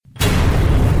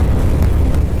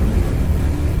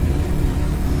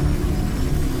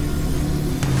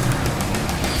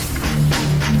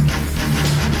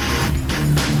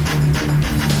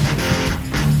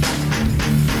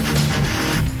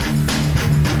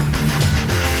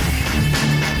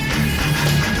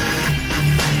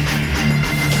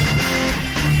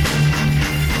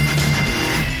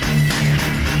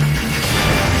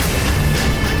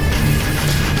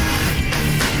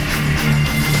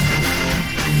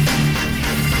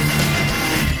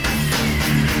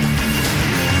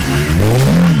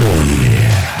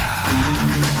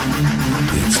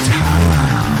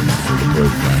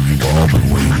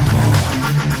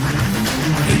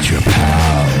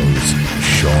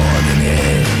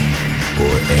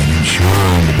sure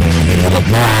to bring it up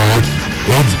now.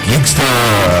 It's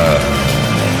Geekster.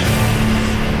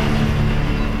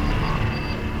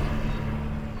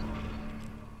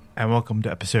 And welcome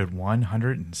to episode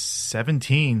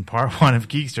 117, part 1 of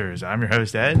Geeksters. I'm your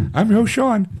host, Ed. I'm your host,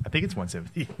 Sean. I think it's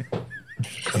 117.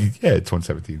 Yeah, it's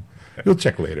 117. You'll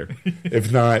check later.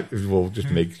 If not, we'll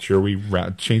just make sure we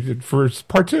change it for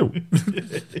part 2.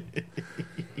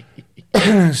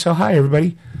 So, hi,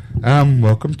 everybody.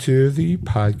 Welcome to the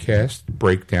podcast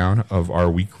breakdown of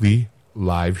our weekly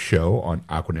live show on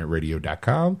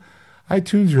AquanetRadio.com,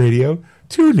 iTunes Radio,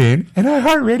 TuneIn, and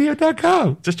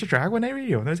iHeartRadio.com. Just a Dragonite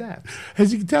Radio on those apps.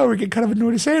 As you can tell, we're getting kind of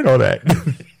annoyed at saying all that.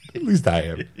 At least I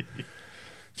am.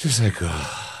 Just like,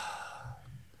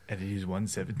 And it is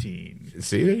 117.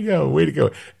 See, there you go. Way to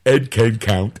go. Ed can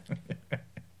count.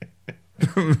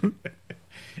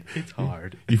 It's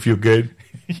hard. You feel good?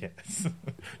 Yes.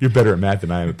 You're better at math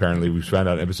than I am, apparently. We found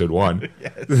out in episode 1.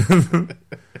 Yes.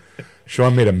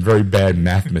 Sean made a very bad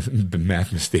math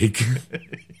mistake.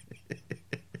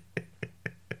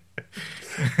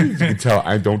 As you can tell,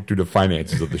 I don't do the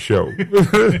finances of the show.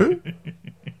 What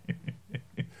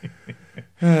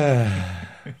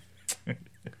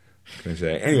can I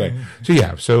say? Anyway,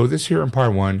 so this here in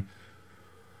part 1,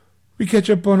 we catch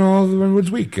up on all of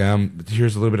everyone's week.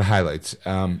 Here's a little bit of highlights.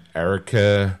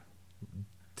 Erica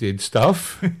did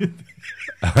stuff.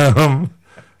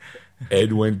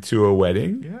 Ed went to a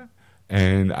wedding. Yeah.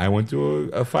 And I went to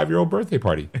a 5-year-old birthday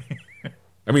party.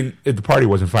 I mean, the party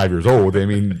wasn't 5 years old. I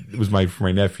mean, it was for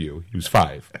my nephew. He was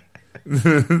 5. I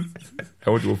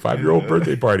went to a 5-year-old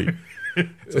birthday party.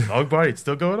 It's a dog party. It's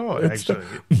still going on, actually.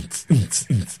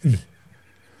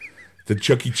 The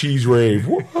Chuck E. Cheese rave.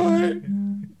 What?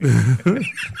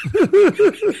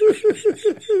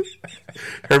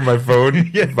 Heard my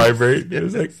phone vibrate. It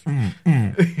was like,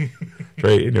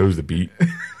 Right, it knows the beat.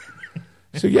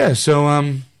 So,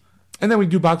 and then we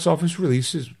do box office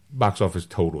releases, box office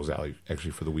totals,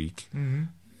 actually, for the week. Mm-hmm.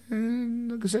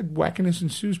 And like I said, wackiness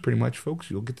ensues pretty much, folks.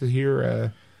 You'll get to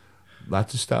hear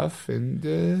lots of stuff,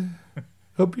 and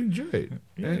hope you enjoy it.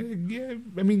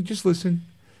 I mean, just listen.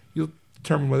 You'll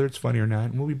determine whether it's funny or not,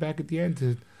 and we'll be back at the end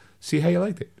to see how you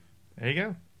liked it. There you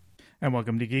go. And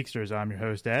welcome to Geeksters. I'm your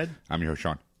host, Ed. I'm your host,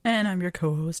 Sean. And I'm your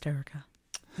co-host, Erica.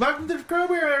 Welcome to the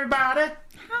program, everybody.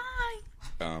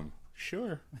 Hi.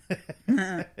 Sure.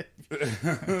 All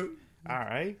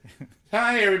right.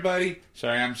 Hi, everybody.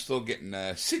 Sorry, I'm still getting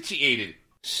situated.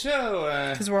 So,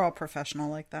 Because we're all professional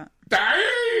like that.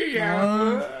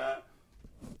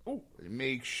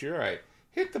 Make sure I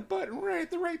hit the button right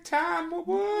at the right time.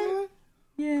 What?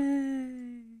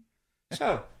 Yay.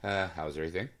 So, how's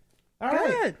everything? All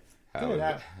right.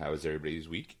 Good. How was everybody's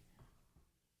week?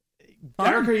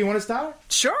 Erica, you want to start?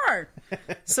 Sure.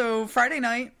 So Friday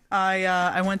night,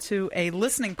 I went to a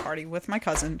listening party with my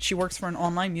cousin. She works for an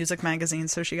online music magazine,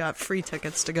 so she got free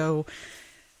tickets to go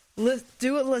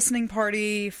do a listening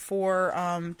party for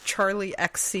Charlie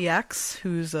XCX,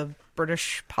 who's a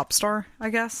British pop star, I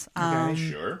guess. Okay,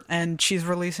 sure. And she's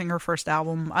releasing her first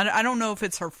album. I don't know if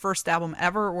it's her first album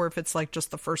ever or if it's like just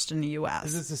the first in the U.S.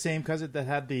 Is this the same cousin that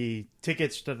had the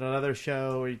tickets to another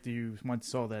show, or do you once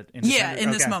saw that? Yeah, in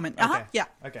this moment. Okay. Yeah.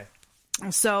 Okay.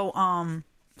 So,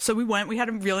 so we went. We had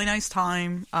a really nice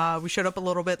time. We showed up a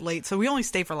little bit late, so we only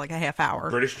stayed for like a half hour.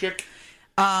 British chick?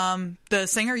 The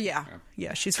singer, yeah,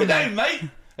 she's from Good day, mate.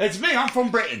 It's me. I'm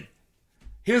from Britain.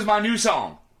 Here's my new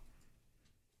song.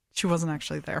 She wasn't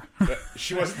actually there.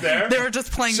 She wasn't there? They were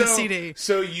just playing the CD.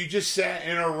 So you just sat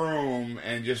in a room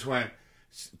and just went,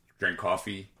 drank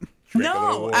coffee, drank a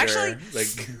little No, water, actually,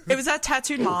 like... it was at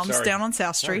Tattooed Moms sorry. down on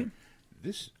South Street.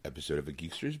 This episode of A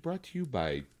Geekster is brought to you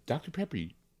by Dr.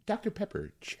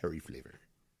 Pepper Cherry Flavor.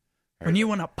 When you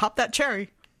want to pop that cherry.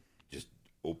 Just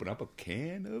open up a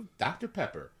can of Dr.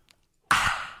 Pepper.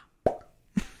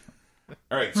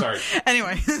 All right, sorry.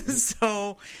 Anyway,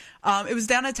 so it was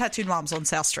down at Tattooed Moms on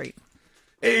South Street.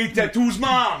 Hey, Tattoo's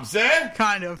moms, eh?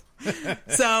 Kind of.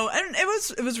 So, and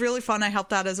it was really fun. I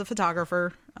helped out as a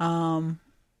photographer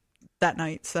that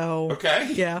night. So,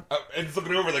 Okay. Yeah. And it's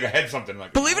looking over like I had something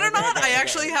like. Believe it or not, I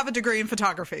actually have a degree in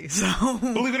photography. So,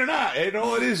 Believe it or not, and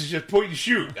all it is just point and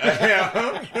shoot.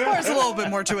 there's a little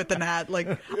bit more to it than that. Like,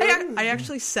 I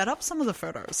actually set up some of the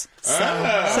photos. So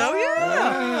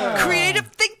yeah, creative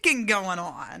thinking going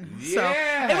on. So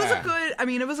it was a good. I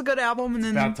mean, it was a good album. And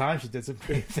then About time she did some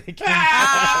great thinking. go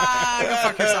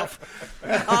fuck yourself.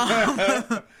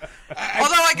 Although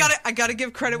I gotta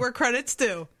give credit where credit's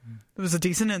due. It was a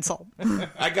decent insult.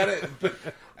 I gotta, but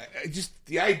just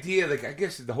the idea, like, I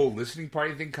guess the whole listening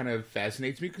party thing kind of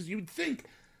fascinates me because you would think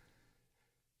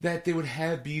that they would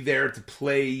be there to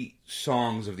play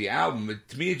songs of the album.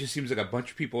 To me, it just seems like a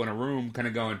bunch of people in a room kind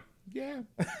of going, yeah,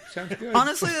 sounds good.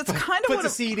 Honestly, that's kind of Puts what a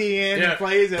CD in and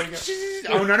plays it.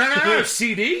 Oh, no.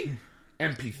 CD?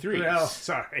 MP3s. Oh,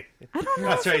 sorry. I don't know.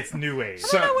 That's right, it's new wave.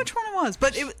 I don't know which one it was,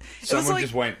 but it was Someone like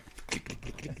just went... click, click,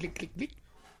 click, click, click, click.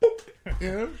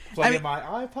 Yeah. Playing my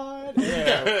iPod.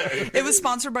 Yeah. it was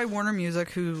sponsored by Warner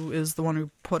Music, who is the one who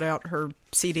put out her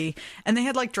CD, and they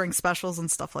had like drink specials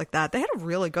and stuff like that. They had a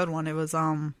really good one. It was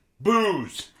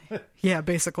Booze. yeah,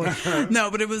 basically. No,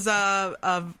 but it was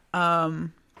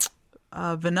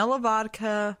vanilla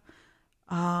vodka.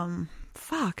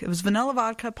 It was vanilla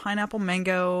vodka, pineapple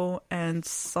mango, and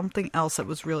something else that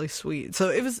was really sweet. So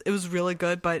it was really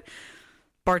good, but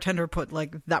bartender put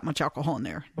like that much alcohol in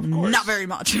there. Of course. Not very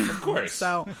much. Of course.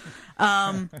 So,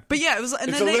 but yeah, it was. And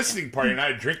it's then a listening party, not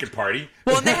a drinking party.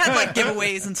 Well, and they had like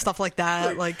giveaways and stuff like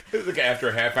that. Like it was like after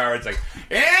a half hour, it's like,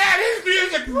 yeah, this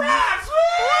music rocks.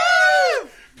 Woo!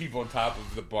 People on top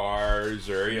of the bars,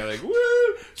 or like, woo!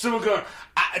 Someone going,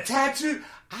 a tattoo.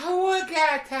 I want to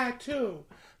get a tattoo.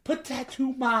 Put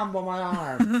tattoo mom on my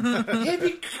arm. It'd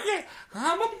be great.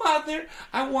 I'm a mother.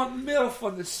 I want MILF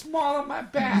on the small of my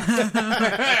back.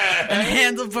 and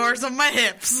handlebars on my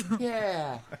hips.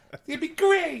 Yeah. It'd be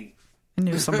great. I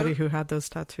knew somebody who had those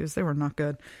tattoos. They were not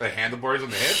good. The handlebars on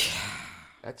the hips?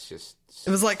 That's just... It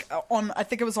was like I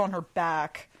think it was on her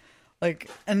back. Like,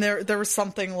 and there was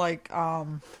something like,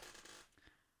 the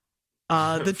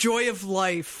joy of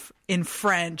life in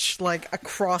French, like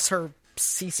across her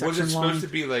C-section Was it supposed line. to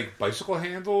be like bicycle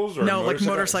handles or No, like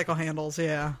motorcycle handles,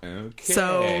 yeah. Okay.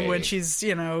 So when she's,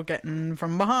 getting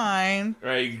from behind,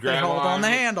 right, you they grab hold on the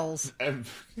handles. And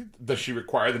does she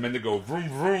require the men to go vroom,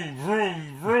 vroom,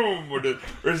 vroom, vroom?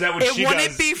 Or is that what she Wouldn't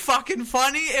does? it be fucking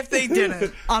funny if they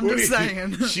didn't? I'm just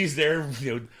saying. She's there,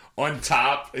 on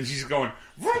top, and she's going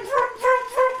vroom, vroom, vroom,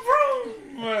 vroom, vroom.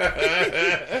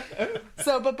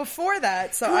 So, but before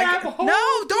that, Grab a hold,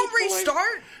 don't big boy.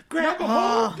 restart. Grab a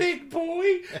hold, big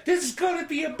boy. This is gonna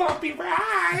be a bumpy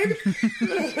ride.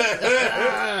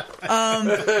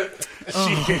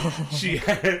 She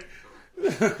had.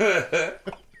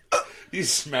 You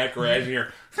smack her ass in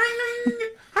here.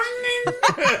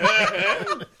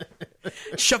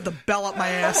 Shove the bell up my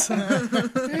ass.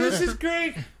 This is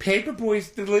great. Paper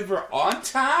boys deliver on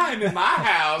time in my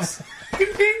house.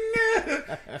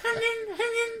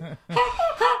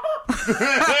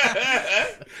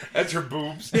 That's her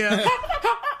boobs. Yeah.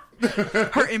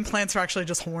 Her implants are actually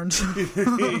just horns.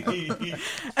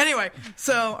 Anyway,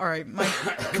 so, all right, my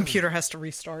computer has to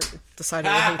restart. It decided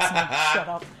it hates me. Shut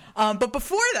up. But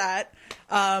before that,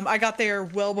 I got there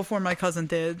well before my cousin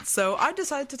did. So I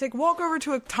decided to take a walk over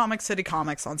to Atomic City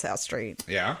Comics on South Street.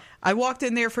 Yeah. I walked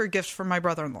in there for a gift for my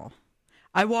brother-in-law.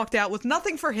 I walked out with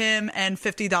nothing for him and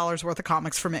 $50 worth of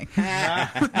comics for me.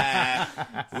 What kind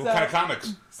of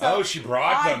comics? She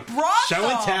brought them. Show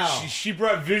and tell. She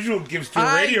brought visual gifts to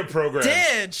a radio program.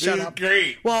 Did. Shut this up. Is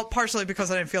great. Well, partially because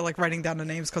I didn't feel like writing down the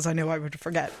names because I knew I would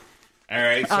forget. All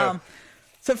right.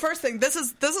 So first thing, this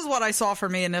is what I saw for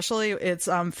me initially. It's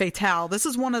Fatale. This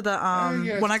is one of the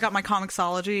yes. When I got my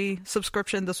Comixology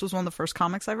subscription, this was one of the first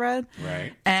comics I read.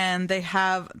 Right. And they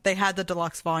had the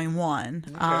deluxe volume 1.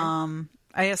 Okay.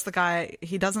 I asked the guy,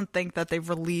 he doesn't think that they've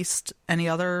released any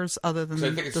others other than So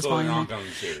I think it's this still an volume. ongoing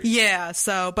series. Yeah,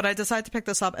 but I decided to pick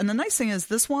this up. And the nice thing is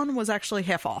this one was actually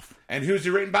half off. And who's it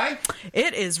written by?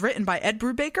 It is written by Ed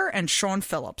Brubaker and Sean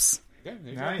Phillips. Okay,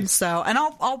 Nice. So, and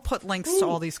I'll put links to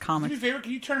all these Do comics. me a favor,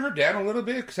 can you turn her down a little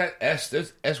bit? Because that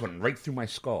S went right through my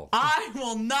skull. I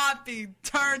will not be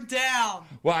turned down.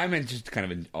 Well, I meant just kind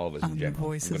of in all of us in The general.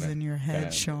 voices in your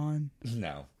head, Sean.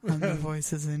 No. The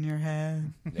voices in your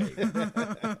head.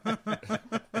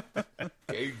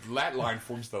 Okay, that line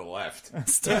forms to the left.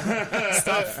 Stop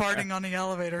farting on the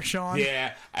elevator, Sean.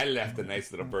 Yeah, I left a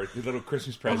nice little little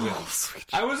Christmas present. Oh, sweet.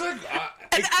 I was like...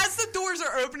 And as the doors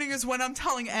are opening is when I'm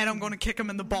telling Ed I'm going to kick him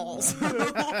in the balls. And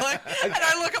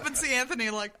I look up and see Anthony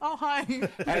like, oh, hi.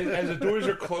 as the doors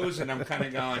are closing, I'm kind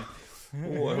of going,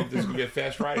 oh, I hope this is going to be a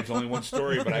fast ride. It's only one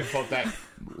story, but I felt that.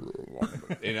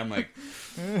 And I'm like...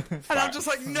 And I'm just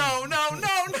like, no.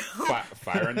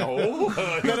 Fire in the hole?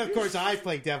 Then, of course, I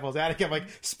play devil's advocate. I'm like,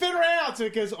 spin around so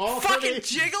it goes all Fucking pretty.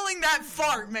 jiggling that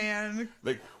fart, man.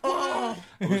 Like, I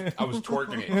was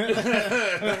twerking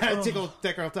it. I tickled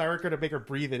Decker to make her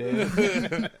breathe it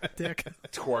in. Dick.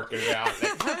 Twerking it out.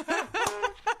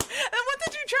 And what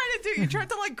did you try to do? You tried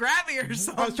to like grab me or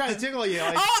something. I was trying to tickle you.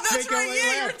 Like, Oh, that's make right. it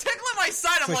Yeah, you were laugh. tickling my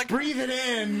side. I'm like, breathe it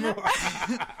in. and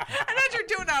as you're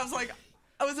doing that,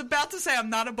 I was about to say I'm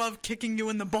not above kicking you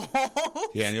in the balls.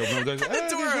 Yeah, and you open the door. The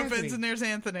door opens and there's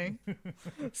Anthony.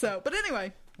 So, but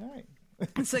anyway, All right.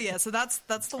 So yeah, so that's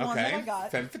the one that I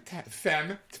got.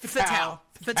 Femme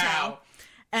Fatale.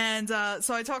 And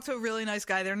so I talked to a really nice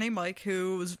guy there named Mike,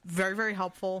 who was very, very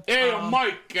helpful. Hey,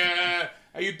 Mike,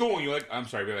 how you doing? You're like, I'm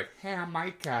sorry, be like, hey, I'm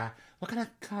Mike. What kind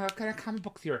of comic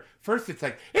books here? First, it's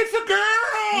like, it's a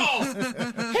girl.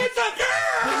 It's a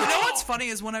girl. But you know what's funny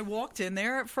is when I walked in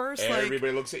there at first,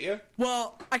 everybody looks at you.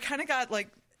 Well, I kind of got like,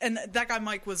 and that guy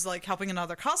Mike was like helping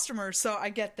another customer, so I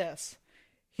get this.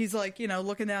 He's like,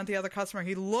 looking down at the other customer.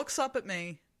 He looks up at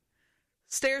me,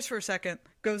 stares for a second,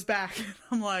 goes back.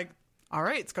 I'm like, all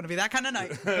right, it's going to be that kind of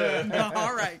night.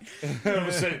 All right. All of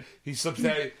a sudden, he slips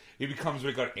out. He becomes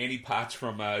like Annie Potts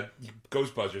from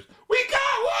Ghostbusters. We got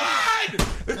one!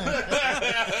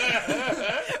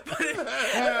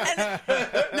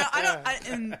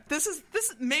 And this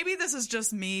is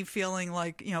just me feeling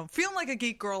like a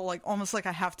geek girl, like almost like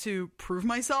I have to prove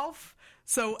myself.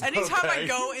 So anytime I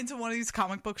go into one of these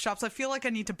comic book shops, I feel like I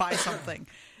need to buy something.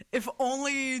 If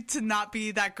only to not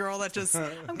be that girl that just,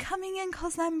 I'm coming in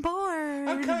because I'm bored.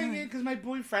 I'm coming in because my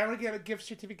boyfriend, I want to get a gift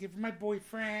certificate for my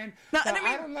boyfriend. No, and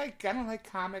I don't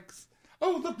like comics.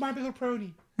 Oh, look, My Little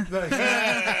Pony. And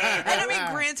I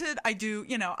mean, granted, I do,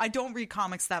 I don't read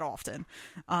comics that often.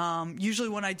 Usually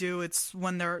when I do, it's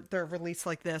when they're released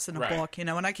like this in a book, and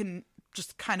I can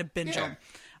just kind of binge them.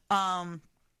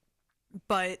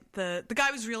 But the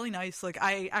guy was really nice. Like,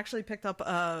 I actually picked up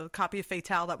a copy of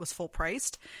Fatale that was full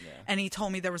priced, and he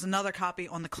told me there was another copy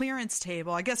on the clearance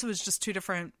table. I guess it was just two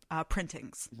different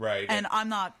printings. Right. And I'm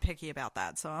not picky about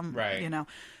that, so I'm,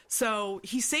 So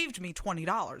he saved me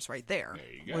 $20 right there. There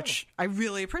you go. Which I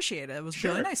really appreciated. It was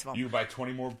really nice of him. You buy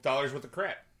 $20 more worth of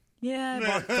crap. Yeah, I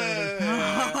bought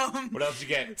 30. What else you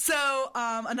get? So,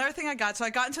 another thing I got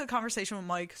into a conversation with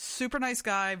Mike. Super nice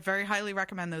guy. Very highly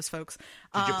recommend those folks.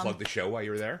 Did you plug the show while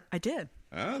you were there? I did.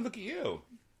 Oh, look at you.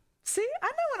 See, I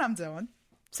know what I'm doing.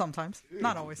 Sometimes.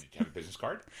 Not always. Did you have a business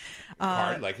card?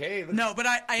 Like, hey, no, but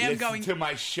I am going to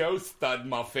my show, Stud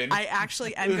Muffin. I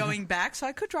actually am going back, so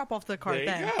I could drop off the card there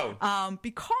then. You go.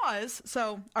 Because,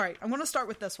 all right, I'm going to start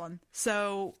with this one.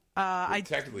 So,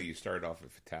 technically, you started off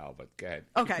with Fatale, but go ahead.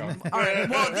 Okay. All right.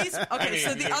 Well,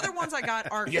 so the other ones I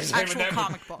got are actual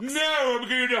comic books. No, I'm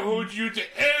going to hold you to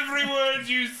every word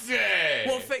you say.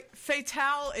 Well,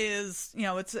 Fatale is,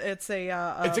 it's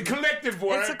a... it's a collective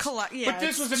work. It's a but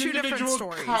this was an individual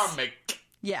comic.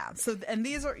 Yeah. So, and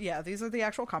these are the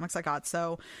actual comics I got.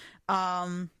 So,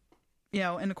 in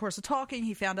the course of talking,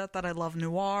 he found out that I love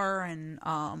noir and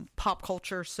pop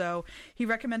culture. So he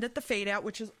recommended The Fade Out,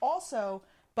 which is also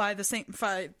by the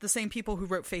same people who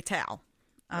wrote Fatale.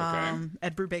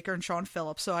 Ed Brubaker and Sean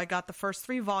Phillips. So I got the first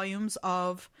 3 volumes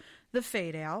of The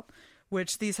Fade Out,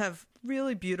 which these have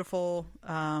really beautiful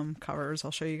covers.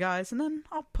 I'll show you guys, and then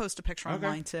I'll post a picture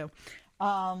online too.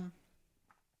 And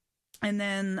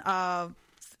then,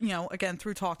 again,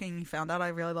 through talking, he found out I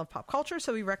really love pop culture,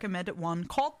 so he recommended one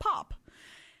called Pop.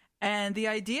 And the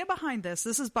idea behind this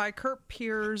is by Kurt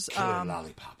Pierce. Killer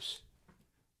lollipops.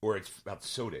 Or it's about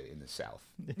soda in the South.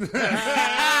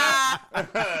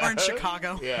 Or in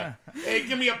Chicago. Yeah. Hey,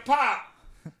 give me a pop.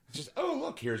 Just,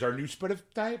 look, here's our new split of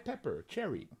Diet Pepper,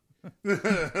 cherry.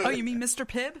 Oh, you mean Mr.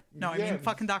 Pibb? No, I mean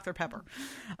fucking Dr. Pepper.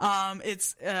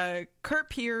 It's Kurt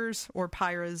Pierce or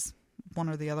Pires, one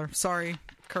or the other. Sorry,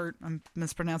 Kurt, I'm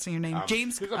mispronouncing your name.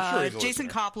 Jason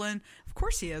Copland. Of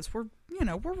course he is. We're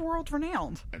world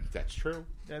renowned. That's true.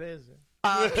 That is.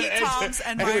 Pete Toms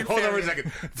and Ryan hold on Ferry. a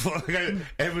second.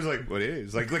 Ed was like, "What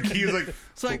is?" Like he was like,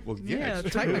 "It's like, well, yeah, it's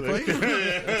technically."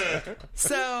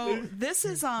 So this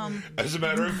is As a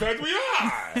matter of fact, we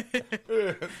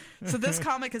are. So this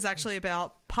comic is actually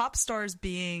about pop stars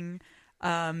being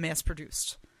mass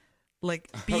produced, like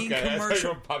being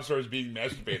commercial. Pop stars being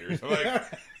masturbators. I'm like,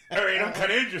 all right, I'm kind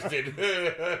of interested.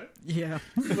 Yeah,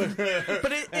 but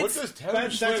what does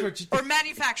television or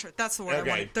manufactured? That's the word I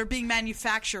wanted. They're being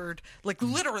manufactured, like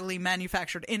literally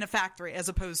manufactured in a factory, as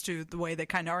opposed to the way they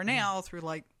kind of are now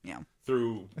through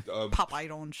through Pop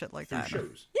Idol and shit like that.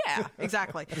 Shows. Yeah,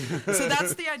 exactly. So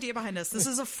that's the idea behind this. This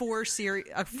is a 4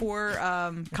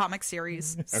 comic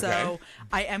series. So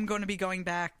I am going to be going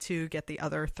back to get the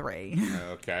other 3.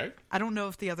 Okay. I don't know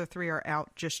if the other 3 are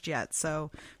out just yet.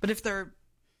 So, but if they're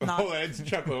not, Ed's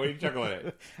chuckling. What are you chuckling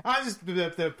at? I just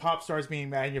the pop stars being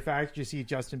manufactured. You see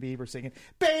Justin Bieber singing,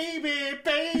 "Baby,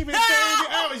 baby, baby."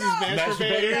 Oh, he's just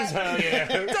masturbating. Hell yeah!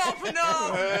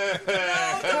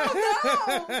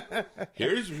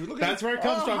 No. That's where it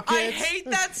comes from, kids. I hate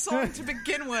that song to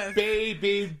begin with.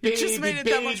 Baby, baby, just made it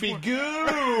that much baby, more.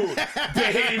 goo.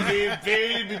 Baby,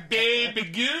 baby, baby,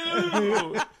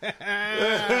 goo.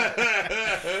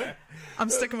 I'm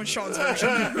sticking with Sean's version.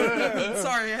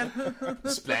 Sorry, Ed.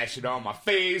 Splash it on my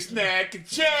face, neck, and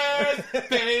chest.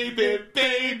 Baby,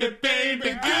 baby, baby,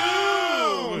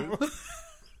 go!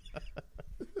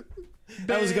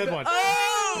 That was a good one.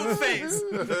 Oh, face.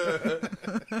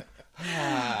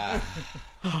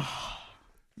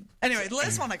 Anyway, the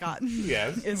last one I got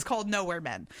Yes. is called Nowhere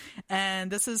Men.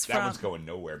 And this is from... That one's going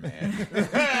nowhere, man.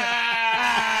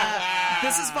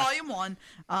 This is volume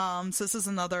 1. So this is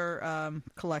another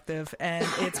collective, and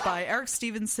it's by Eric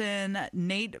Stevenson,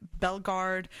 Nate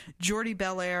Bellegarde, Jordi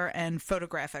Belair, and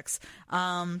Photographics.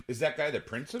 Is that guy the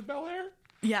Prince of Bel-Air?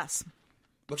 Yes.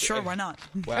 Look Sure, at- why not?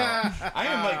 Wow.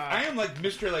 I am like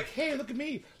Mr. Like, hey, look at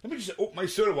me. Let me just open my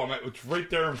soda while it's right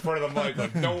there in front of the mic.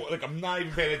 Like, no, like I'm not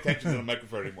even paying attention to the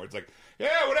microphone anymore. It's like,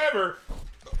 yeah, whatever.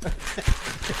 Like,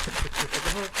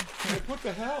 what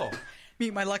the hell?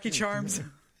 Meet my Lucky Charms.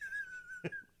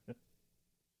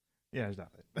 Yeah, there's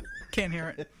nothing. Can't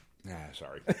hear it.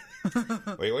 Sorry.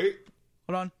 Wait.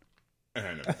 Hold on.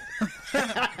 There you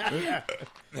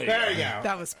There you go. go.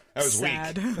 That was weak.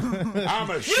 sad. I'm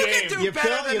ashamed. do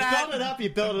better than that. build it up. You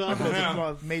build it up.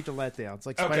 It's a major letdown. It's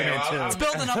like Spider-Man 2. It's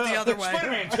building up the other way.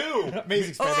 Spider-Man 2.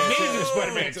 Amazing Spider-Man 2. Amazing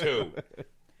Spider-Man 2.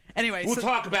 Anyway, We so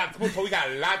got a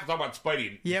lot to talk about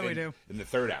Spidey. Yeah, we do. In the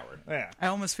third hour. Yeah. I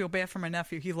almost feel bad for my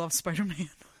nephew. He loves Spider-Man.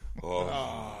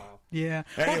 Oh. Yeah.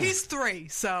 Well, Anyway. he's 3,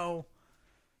 so...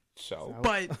 So.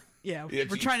 But, yeah, Yeah,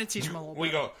 we're trying to teach him a little We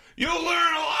bit. go, you'll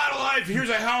learn a lot of life. Here's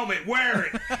a helmet. Wear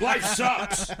it. Life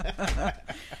sucks.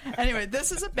 Anyway,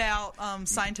 this is about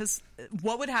scientists.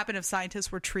 What would happen if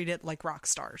scientists were treated like rock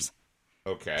stars?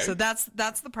 Okay. So that's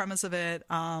the premise of it.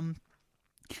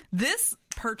 This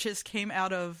purchase came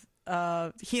out of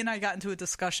he and I got into a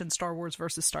discussion, Star Wars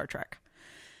versus Star Trek,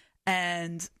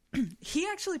 and he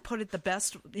actually put it the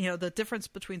best. You know, the difference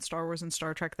between Star Wars and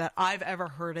Star Trek that I've ever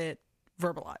heard it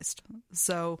verbalized.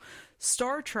 So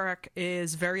Star Trek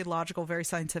is very logical, very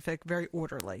scientific, very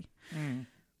orderly.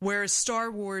 Whereas Star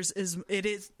Wars is,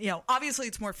 you know, obviously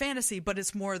it's more fantasy, but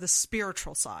it's more the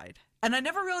spiritual side. And I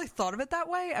never really thought of it that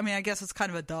way. I mean, I guess it's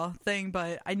kind of a duh thing,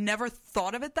 but I never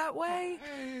thought of it that way.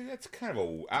 That's kind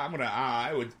of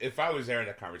I would, if I was there in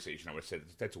that conversation, I would have said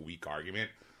that's a weak argument.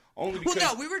 Only because,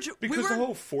 Well, no, because the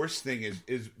whole Force thing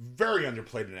is very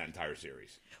underplayed in that entire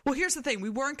series. Well, here's the thing. We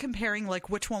weren't comparing, like,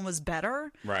 which one was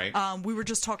better. Right. We were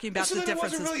just talking about So the then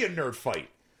differences. It wasn't really a nerd fight.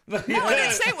 No, I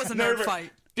didn't say it was a nerd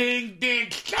fight. Ding,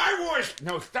 ding, Star Wars.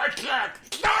 No, Star Trek.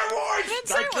 Star Wars. I didn't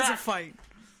Star say it was a Trek. fight.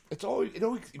 It's always,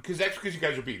 because that's because you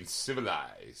guys are being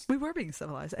civilized. We were being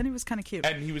civilized, and he was kind of cute.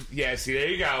 And he was, yeah, see, there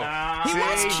you go. He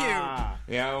was cute.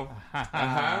 You know?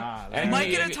 And Mike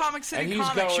in Atomic City and he's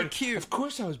Comics, you're going, cute. Of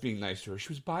course I was being nice to her. She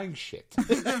was buying shit.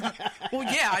 Well,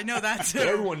 yeah, I know that, too.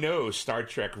 Everyone knows Star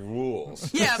Trek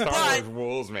rules. Yeah, Star but- Wars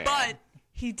rules, man. But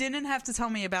he didn't have to tell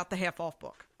me about the half-off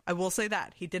book. I will say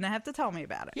that. He didn't have to tell me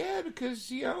about it. Yeah,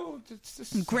 because, you know, it's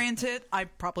just... Granted, I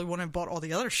probably wouldn't have bought all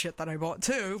the other shit that I bought,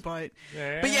 too, but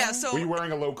yeah, so... Were you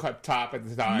wearing a low-cut top at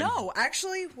the time? No,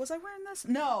 actually, was I wearing this?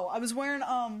 No, I was wearing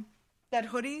that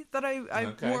hoodie that I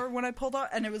Okay. wore when I pulled up,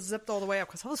 and it was zipped all the way up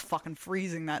because I was fucking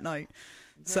freezing that night.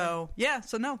 So yeah,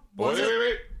 so no. Was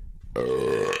it?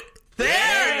 Wait.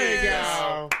 There you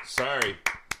go. Sorry.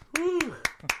 Whew.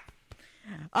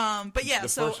 But yeah, The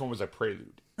so first one was a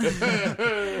prelude. out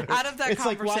of that It's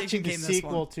like conversation watching the came this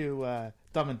sequel one. to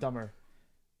Dumb and Dumber.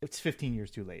 It's 15 years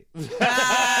too late.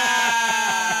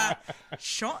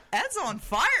 Sean, Ed's on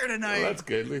fire tonight. Well, that's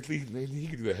good. He can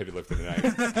do the heavy lifting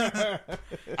tonight.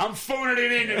 I'm phoning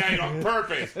it in tonight on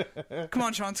purpose. Come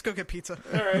on, Sean, let's go get pizza.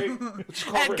 All right. Just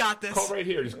call Ed got this. Call right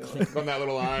here. Just click on that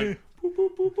little line. Boop,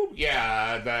 boop, boop, boop.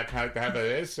 Yeah, that kind of have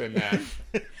this and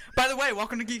By the way,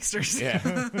 welcome to Geeksters. yeah.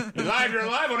 You're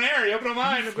live on air. You open a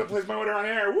line. I'm gonna place my order on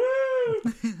air.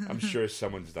 Woo! I'm sure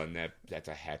someone's done that. That's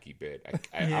a hacky bit.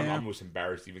 I'm Yeah. almost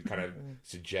embarrassed to even kind of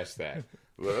suggest that.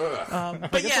 Ugh.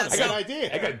 But yeah, I got an so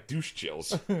idea. I got douche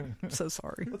chills. I'm so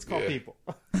sorry. Let's call Yeah. people.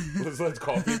 Let's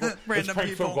call people. Let's Random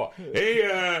prank phone people. call.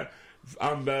 Hey,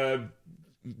 I'm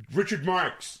Richard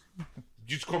Marx.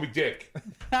 Just call me Dick.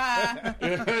 But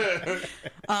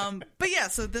yeah,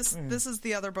 so this is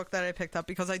the other book that I picked up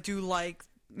because I do like,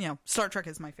 you know, Star Trek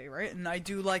is my favorite, and I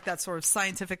do like that sort of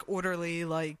scientific, orderly,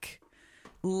 like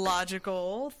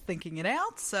logical thinking it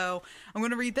out. So I'm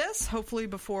going to read this hopefully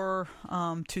before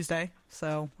Tuesday.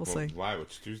 So we'll see. Why?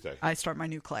 What's Tuesday? I start my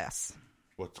new class.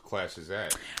 What class is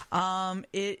that?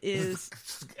 It is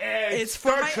It's for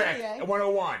Star my Trek AA.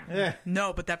 101.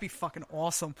 no, but that'd be fucking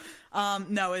awesome.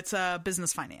 No, it's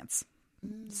business finance.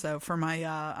 So for my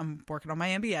I'm working on my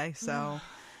MBA. So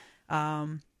yeah.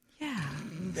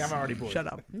 Yeah, I'm already bored. Shut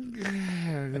up.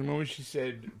 The moment she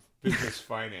said business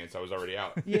finance. I was already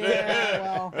out. Yeah,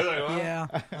 well. I was like, well, Yeah.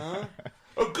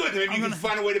 oh, good. Maybe you can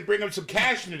find a way to bring up some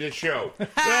cash into this show.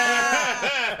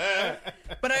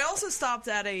 But I also stopped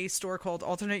at a store called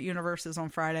Alternate Universes on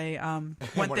Friday. Went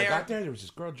when there. I got there was this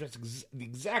girl dressed the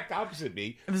exact opposite of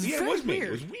me. It was yeah, very it was me. weird.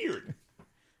 It was weird.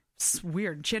 It's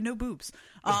weird. She had no boobs.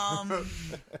 All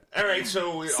right,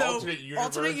 so Alternate Universe.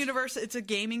 Alternate Universe, it's a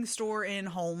gaming store in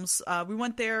Holmes. We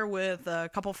went there with a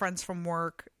couple friends from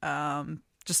work,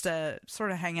 just to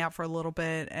sort of hang out for a little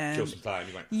bit. And Kill some time.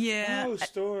 You went, yeah. oh,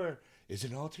 store. Is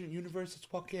it an alternate universe?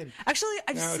 Let's walk in. Actually,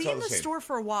 I've No, it's all seen the the same. store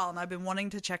for a while, and I've been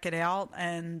wanting to check it out.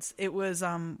 And it was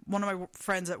one of my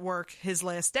friends at work, his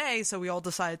last day, so we all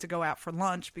decided to go out for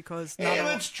lunch because Hey,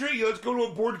 let's treat you. Let's go to a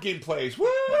board game place. Woo!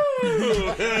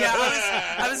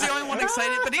 yeah, I was the only one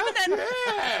excited. But even then,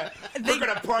 Yeah. We're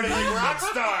going to party like rock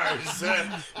stars.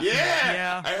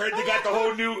 Yeah. I heard they got the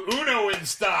whole new Uno in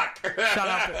stock. shut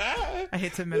up. I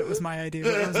hate to admit it was my idea,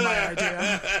 but it was my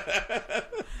idea.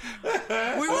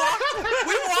 We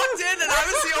walked in, and I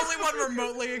was the only one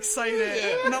remotely excited.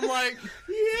 And I'm like,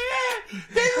 Yeah.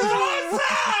 This is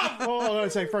awesome. Hold on a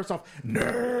second. First off,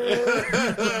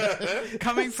 nerd.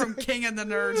 coming from King and the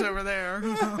Nerds over there.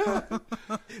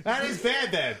 That is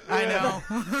bad then. I know.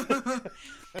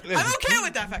 I'm okay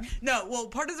with that fact. No, well,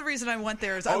 part of the reason I went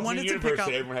there is I wanted to pick up.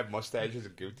 Did everyone have mustaches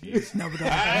and goatees? No, but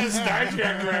that Star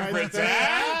Trek reference.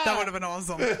 Huh? would have been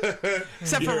awesome.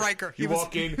 Except for Riker. You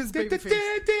walk in. He was babyface.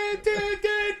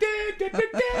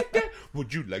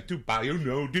 Would you like to buy or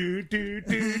no? The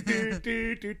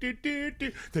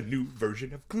new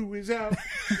version of Clue is out.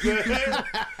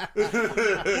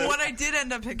 Well, what I did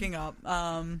end up picking up,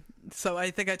 so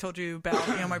I think I told you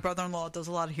about, my brother-in-law does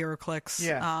a lot of HeroClix.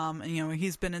 Yeah. And,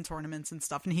 he's been in tournaments and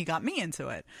stuff, and he got me into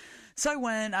it. So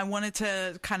I wanted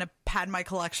to kind of pad my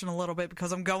collection a little bit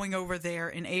because I'm going over there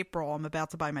in April. I'm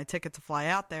about to buy my ticket to fly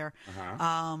out there.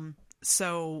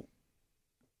 So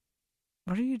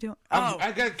what are you doing?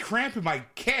 I got a cramp in my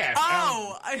calf.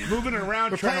 Oh, I'm moving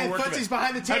around We're trying playing to work footsies it.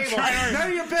 behind the table. trying- None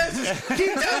of your business.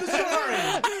 Keep telling the story.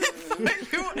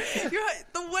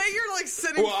 the way you're like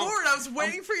sitting Well, forward, I was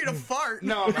waiting for you to fart.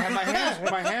 No, I have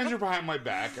my hands are behind my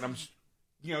back, and I'm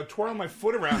twirling my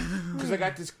foot around because I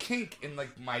got this kink in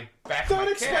like my back. of Don't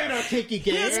my explain calf. our kinky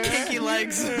He has games. kinky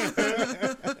legs.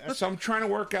 So I'm trying to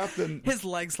work out the. His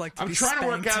legs like to I'm be trying to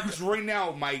work spanked. out because right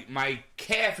now my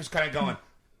calf is kind of going,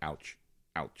 ouch,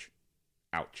 ouch,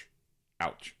 ouch,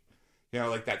 ouch.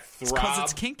 Like that Because throb.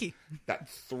 it's kinky. That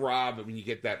throb when you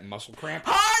get that muscle cramp.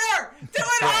 Harder! Do it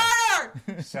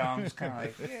harder! So I'm just kind of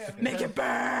like, yeah, Make it burn!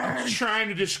 I'm trying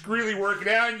to discreetly work it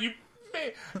out, and you,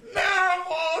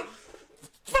 no,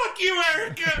 fuck you,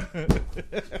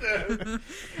 Erica.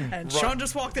 And Sean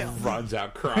just walked out. Runs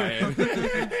out crying.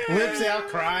 Lips out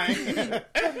crying.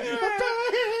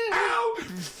 Ow!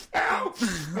 Ow!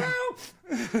 Ow!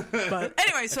 But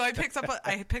anyway, so I picked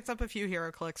up a few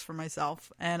HeroClix for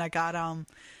myself, and I got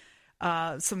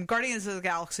some Guardians of the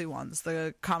Galaxy ones.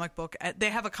 The comic book. They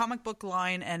have a comic book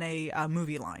line and a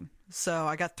movie line. So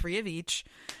I got 3 of each.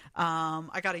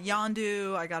 I got a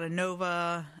Yondu. I got a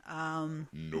Nova.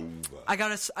 Nova. I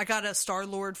got a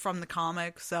Star-Lord from the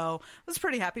comic, so I was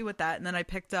pretty happy with that. And then I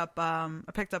picked up a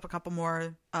couple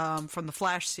more from the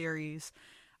Flash series.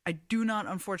 I do not,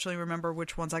 unfortunately, remember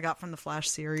which ones I got from the Flash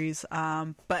series.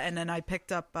 And then I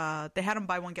picked up. They had them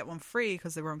buy one get one free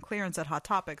because they were on clearance at Hot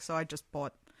Topic, so I just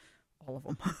bought all of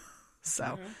them.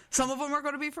 So some of them are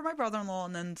going to be for my brother-in-law,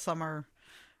 and then some are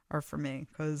for me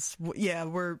because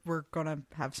we're gonna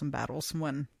have some battles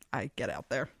when I get out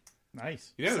there.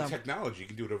 Nice. The technology, you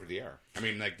can do it over the air. I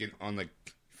mean, on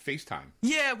FaceTime.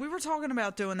 Yeah, we were talking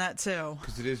about doing that too.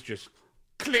 Because it is just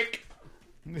click.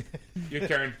 Your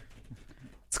turn.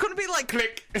 It's gonna be like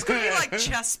Click. It's gonna be like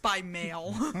chess by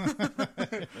mail.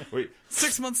 Wait.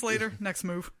 6 months later, next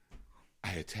move.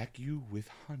 I attack you with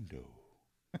Hondo.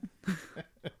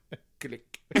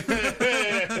 Click.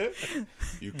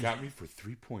 You got me for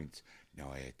 3 points.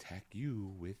 Now I attack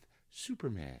you with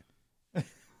Superman.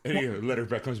 And letter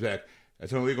back comes back.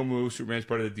 That's an illegal move. Superman's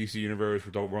part of the DC universe.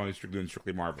 We're only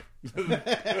strictly Marvel.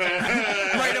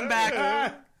 Write them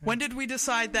back. When did we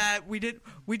decide that? We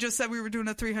just said we were doing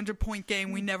a 300-point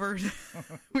game. We never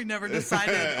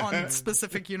decided on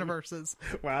specific universes.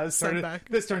 Wow, this Send turned back.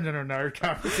 into a nerd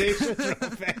conversation real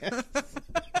fast.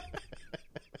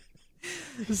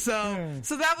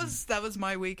 So that was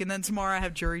my week, and then tomorrow I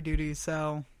have jury duty.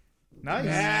 So,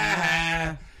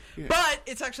 Nice. but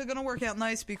it's actually going to work out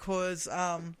nice because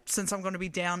since I'm going to be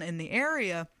down in the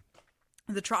area,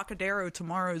 the Trocadero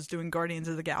tomorrow is doing Guardians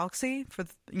of the Galaxy for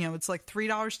it's like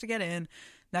 $3 to get in.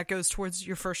 That goes towards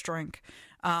your first drink.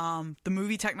 The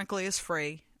movie technically is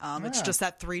free. It's just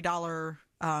that $3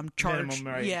 charge. Minimum,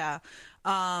 right. Yeah.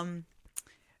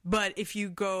 But if you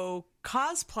go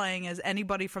cosplaying as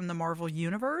anybody from the Marvel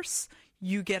Universe,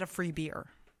 you get a free beer.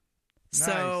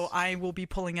 So Nice. I will be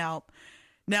pulling out.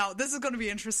 Now, this is going to be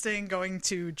interesting going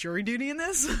to jury duty in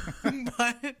this,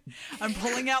 but I'm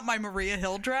pulling out my Maria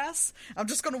Hill dress. I'm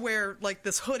just going to wear like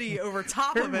this hoodie over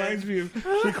top It of reminds it. me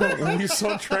of when you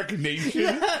saw Trek Nation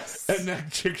and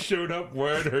that chick showed up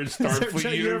wearing her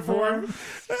Starfleet uniform.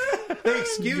 They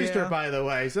excused Yeah. her, by the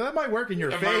way, so that might work in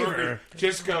your favor.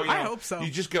 Just go. I hope so. You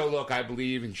just go. Look, I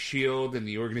believe in Shield and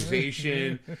the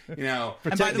organization.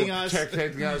 Protecting us.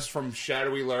 protecting us from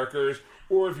shadowy lurkers.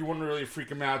 Or if you want to really freak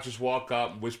them out, just walk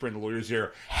up and whisper in the lawyer's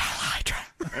ear, "Hell Hydra."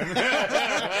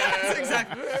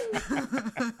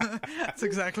 That's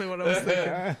exactly what I was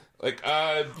thinking. Like,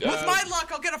 With my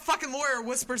luck, I'll get a fucking lawyer who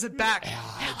whispers it back.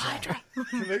 Hydra.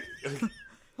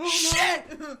 Shit!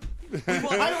 How do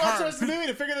I supposed to do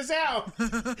to figure this out?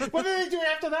 What do they do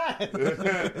after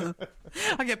that?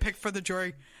 I get picked for the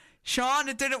jury. Sean,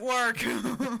 it didn't work.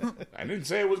 I didn't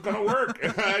say it was going to work.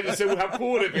 I just said, well, how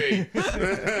cool would it be?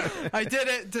 I did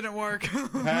it. Didn't work.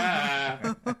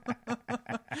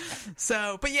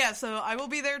 So I will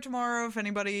be there tomorrow if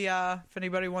anybody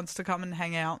wants to come and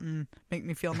hang out and make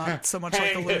me feel not so much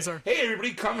like a loser. Hey,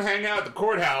 everybody, come hang out at the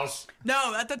courthouse.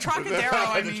 No, at the Trocadero,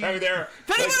 I At the mean. Trocadero.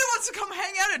 If anybody wants to come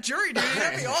hang out at jury duty,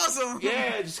 that'd be awesome.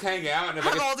 Yeah, just hang out. And if I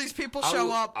Have get- all these people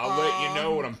show up. I'll let you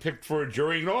know when I'm picked for a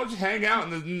jury. You know, I'll just hang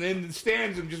out in the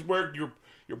stands and just wear your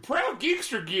proud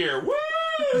Geekster gear. Woo!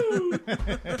 You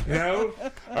know?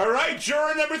 All right,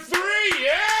 juror number 3.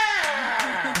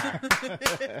 Yeah!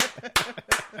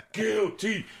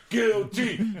 Guilty,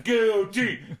 guilty,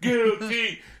 guilty,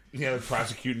 guilty. You know, the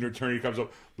prosecuting attorney comes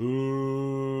up.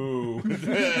 Ooh.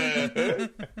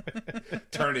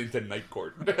 Turn into night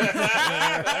court.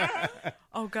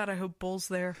 Oh, God, I hope Bull's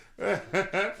there.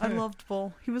 I loved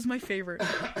Bull. He was my favorite.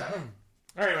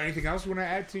 All right, anything else you want to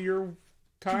add to your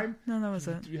time? No, that was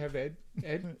it. Do you have Ed?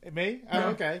 Me? Oh,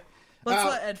 okay. Let's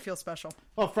let Ed feel special.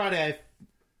 Well, Friday,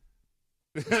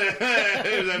 Is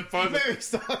that fun? maybe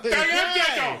something.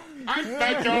 I'm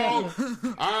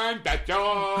Betchel. I'm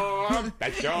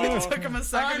Betchel. Took him a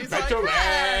second. I'm He's like, Betchel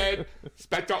 "Hey!" Ed.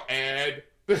 Betchel Ed.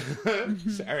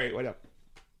 All right, what up?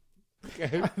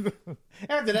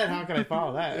 After that, how can I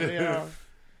follow that? You know.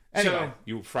 Anyway, So,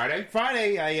 you Friday?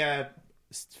 Friday, I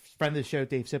friend of the show,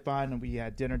 Dave Sipon, and we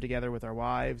had dinner together with our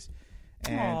wives.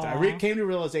 And I came to a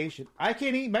realization I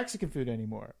can't eat Mexican food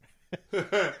anymore.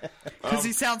 Because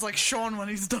he sounds like Sean when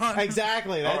he's done.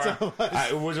 Exactly. That's All all.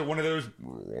 right. Was it one of those?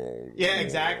 Yeah,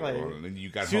 exactly. And then you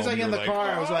got As soon as home, I get in you the were car,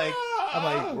 I was like, "Ah!" I'm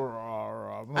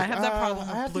like, I have that problem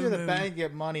with I have to Blue go to the Moon. bank and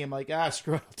get money. I'm like,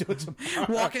 screw it, I'll do it tomorrow.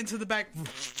 Walk into the back.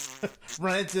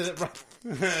 Run into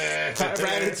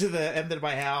ran into the end of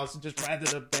my house and just ran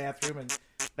to the bathroom, and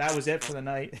that was it for the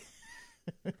night.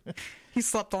 He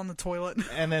slept on the toilet.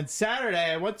 And then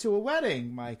Saturday, I went to a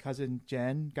wedding. My cousin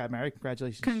Jen got married.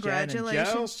 Congratulations,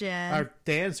 Congratulations, Jen. Jen. Or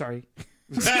Dan, sorry.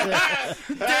 Dad's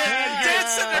sitting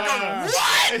there going,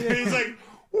 what? He's like,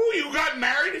 "Oh, you got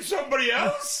married to somebody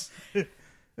else?"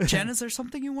 Jen, is there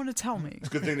something you want to tell me? It's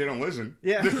a good thing they don't listen.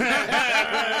 Yeah.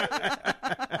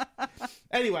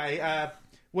 Anyway,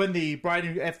 when the bride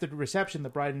and, after the reception, the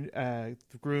bride and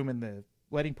the groom and the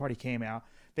wedding party came out.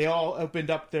 They all opened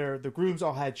up the grooms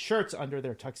all had shirts under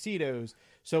their tuxedos.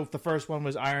 So the first one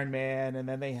was Iron Man, and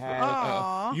then they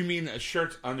had You mean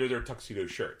shirts under their tuxedo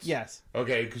shirts? yes,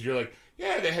 Okay, because you're like,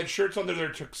 yeah, they had shirts under their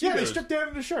tuxedos. yeah, they stripped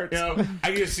down the shirts. You know,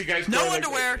 I can see guys. No going like,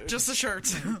 underwear, just the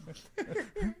shirts.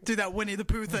 Do that Winnie the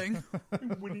Pooh thing.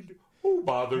 Who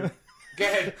bothered? Go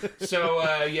ahead.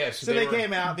 So, yes. So they were-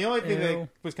 came out. The only thing that Ew.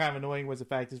 was kind of annoying was the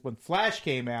fact is when Flash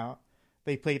came out,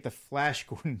 they played the Flash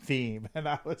Gordon theme, and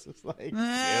I was just like,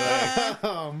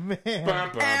 oh man.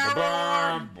 Bum, bum,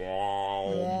 bum, bum.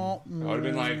 I would have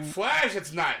been like, Flash,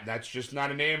 that's just not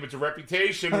a name, it's a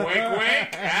reputation. Wink,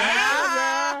 wink.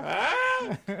 Ah.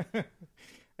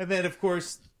 And then, of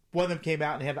course, one of them came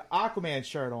out and had an Aquaman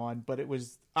shirt on, but it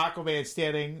was Aquaman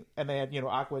standing, and they had,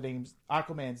 Aquaman's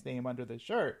name under the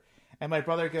shirt. And my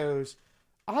brother goes,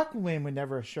 Aquaman would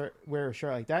never wear a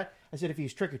shirt like that. I said, if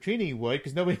he's trick-or-treating, he would,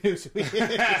 because nobody knows who he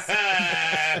is.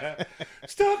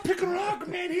 Stop picking on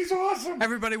Aquaman, he's awesome.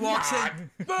 Everybody walks in.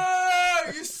 Boo!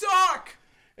 You suck!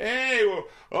 Hey, well,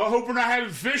 I hope we're not having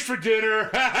fish for dinner.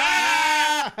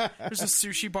 There's a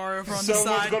sushi bar over on the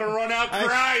Someone's side. going to run out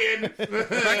crying.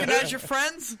 Recognize your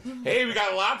friends? Hey, we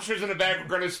got lobsters in the back we're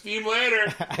going to steam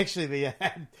later. Actually, they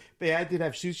did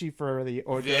have sushi for the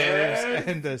hors d'oeuvres Yeah.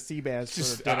 and the sea bass for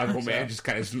Just dinner. Aquaman just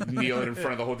kind of kneeling in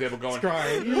front of the whole table going,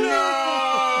 Crying.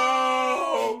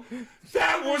 no! no!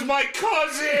 That was my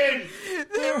cousin!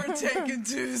 They were taken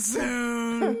too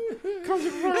soon.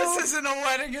 This isn't a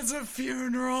wedding, it's a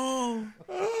funeral.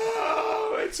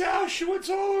 Oh, it's Auschwitz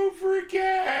all over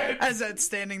again! As Ed's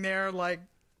standing there, like,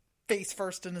 face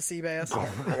first in the sea bass. So,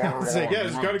 yeah,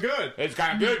 it's kind of good. It's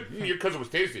kind of good. Your cousin was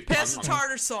tasty. Pass the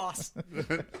tartar sauce.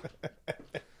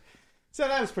 So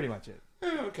that was pretty much it.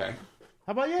 Okay.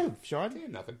 How about you, Sean? Yeah,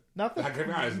 nothing. Nothing? I can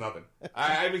be honest, nothing.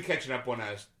 I've been catching up on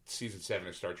season 7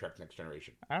 of Star Trek Next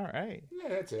Generation. All right. Yeah,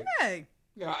 that's it. Hey.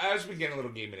 Yeah, I've been getting a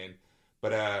little gaming in.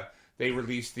 But they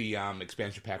released the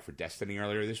expansion pack for Destiny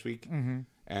earlier this week. Mm-hmm.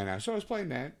 And so I was playing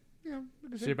that. You know,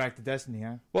 like I So said, you're back to Destiny,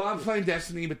 huh? well, I'm playing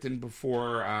Destiny, but then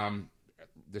before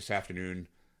this afternoon,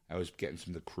 I was getting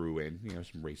some of the crew in,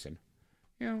 some racing.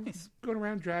 Going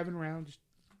around, driving around, just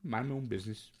mind my own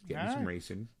business, getting some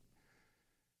racing.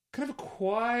 Kind of a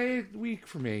quiet week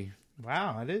for me.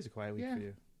 Wow, it is a quiet week for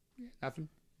you. Yeah,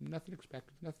 nothing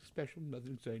expected, nothing special,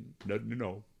 nothing exciting, nothing to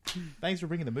know. Thanks for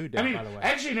bringing the mood down, by the way.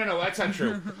 Actually, no, that's not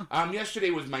true.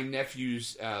 Yesterday was my nephew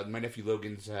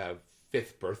Logan's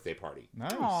 5th birthday party.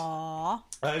 Nice. Aww.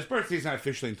 His birthday's not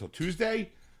officially until Tuesday,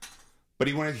 but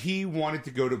he wanted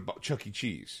to go to Chuck E.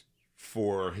 Cheese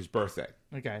for his birthday.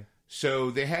 Okay. So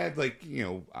they had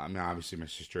obviously my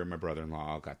sister and my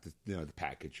brother-in-law got the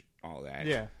package, all that.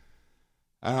 Yeah.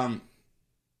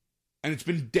 And it's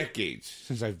been decades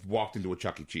since I've walked into a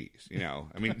Chuck E. Cheese.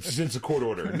 Since a court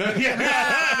order.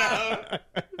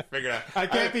 Figured out. I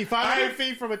can't be 500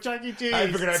 feet from a Chuck E. Cheese. I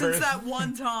figured Since that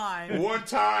one time. One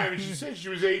time, she said she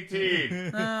was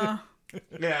 18.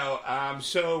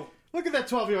 So Look at that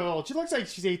 12-year-old. She looks like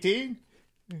she's 18.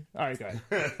 All right, go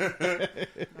ahead.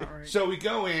 All right. So we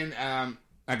go in.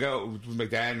 I go with my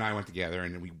dad and I went together,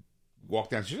 and we walk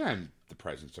down. She's had the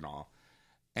presents and all.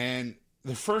 And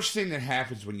the first thing that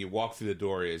happens when you walk through the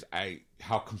door is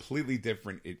how completely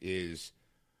different it is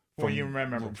From what you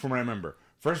remember. From what I remember.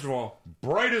 First of all,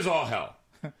 bright as all hell.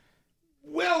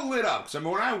 Well lit up. So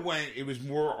when I went, it was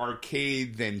more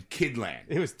arcade than Kidland.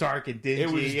 It was dark and dingy.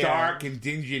 It was dark and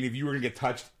dingy, and if you were going to get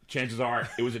touched, chances are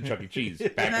it was a Chuck E. Cheese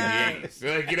back in the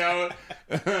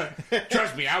 80s.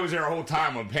 Trust me, I was there a whole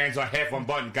time with pants on half one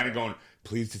button, kind of going,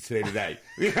 please to today.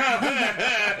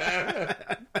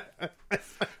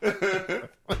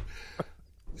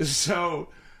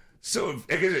 So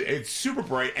it's super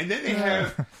bright, and then they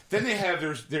have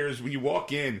there's when you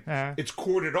walk in, it's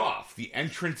corded off the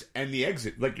entrance and the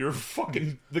exit, like you're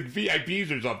fucking the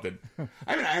VIPs or something.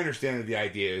 I mean, I understand that the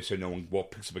idea is so no one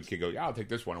picks up a kid, and goes, yeah, I'll take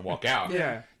this one and walk out.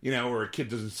 Yeah, or a kid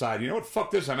doesn't decide, you know what, fuck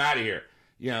this, I'm out of here.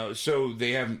 So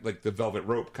they have like the velvet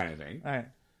rope kind of thing. All right.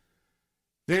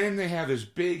 Then they have this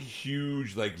big,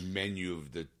 huge like menu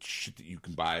of the shit that you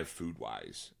can buy food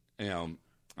wise.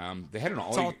 They had an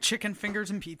all chicken fingers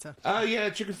and pizza. Yeah,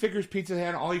 chicken fingers, pizza. They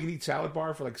had an all-you-can-eat salad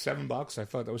bar for like $7. I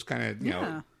thought that was kind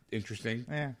of interesting.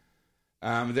 Yeah.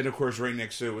 And then of course right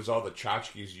next to it was all the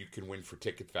tchotchkes you can win for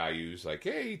ticket values. Like,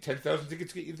 hey, 10,000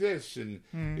 tickets get you this, and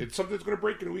it's something that's going to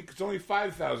break in a week. It's only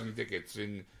 5,000 tickets,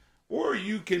 or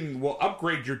you can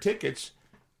upgrade your tickets.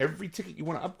 Every ticket you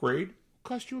want to upgrade will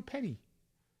cost you a penny.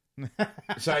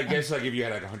 So I guess like if you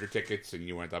had like 100 tickets and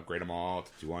you wanted to upgrade them all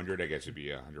to 200, I guess it'd be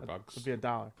 $100. It'd be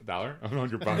 $1. $1?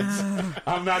 $100.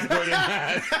 I'm not good at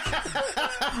that.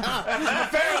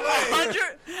 Apparently,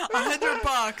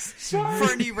 $100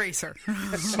 for an eraser.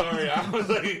 Sorry, I was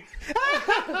like,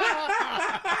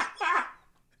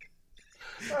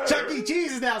 Chuck E.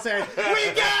 Cheese is now saying,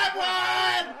 "We got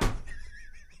one."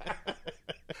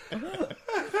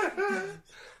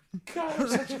 God, I'm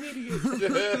such an idiot.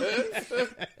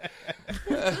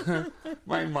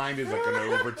 My mind is like an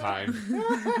overtime.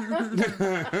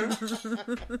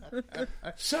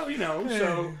 So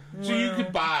you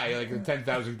could buy like a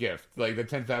 10,000 gift, like the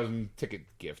 10,000 ticket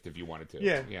gift if you wanted to.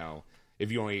 Yeah.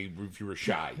 If you were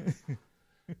shy.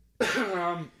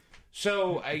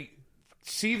 So I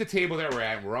see the table that we're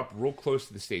at. We're up real close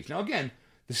to the stage. Now again,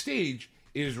 the stage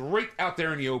is right out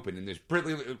there in the open in this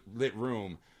brightly lit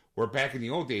room. Where back in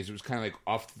the old days, it was kind of like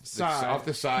off the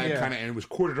side, kind of, and it was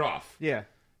corded off. Yeah.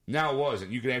 Now it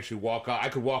wasn't. You could actually walk up. I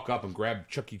could walk up and grab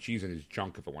Chuck E. Cheese in his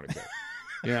junk if I wanted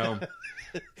to.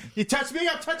 You touch me,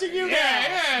 I'm touching you.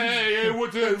 Yeah.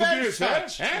 What's this?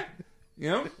 Touch. Huh?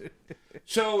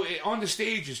 So on the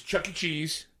stage is Chuck E.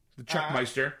 Cheese, the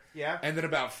Chuckmeister. Yeah. And then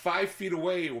about 5 feet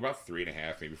away, or about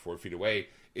 3.5, maybe 4 feet away,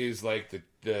 is like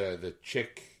the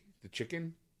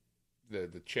chicken.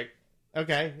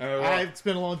 Okay. It's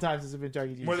been a long time since I've been Chuck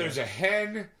E. Cheese. Well, there's a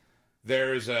hen.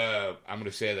 There's I'm going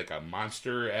to say like a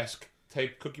monster-esque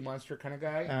type Cookie Monster kind of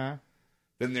guy. Uh-huh.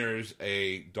 Then there's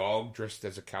a dog dressed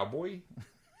as a cowboy.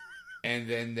 And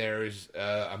then there's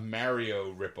a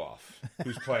Mario ripoff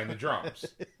who's playing the drums.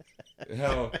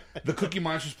 Hell, the Cookie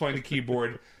Monster's playing the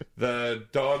keyboard. The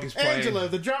dog is playing... Angelo,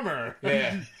 the drummer.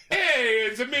 Yeah. Hey,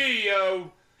 it's me,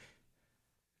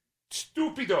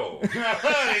 Stupido.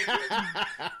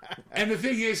 And the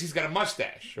thing is, he's got a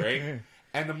mustache, right?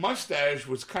 And the mustache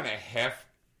was kind of half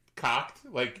cocked,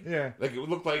 like it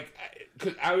looked like,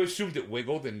 because I assumed it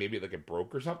wiggled and maybe like it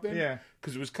broke or something. Yeah,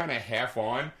 because it was kind of half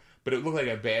on, but it looked like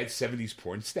a bad 70s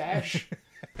porn stash.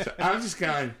 So I was just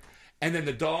going, and then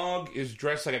the dog is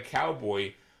dressed like a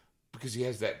cowboy because he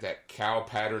has that cow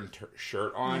pattern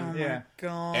shirt on. Oh my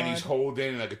God. And he's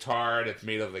holding a guitar that's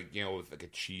made of like, with like a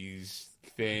cheese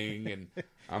thing, and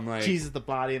I'm like, cheese is the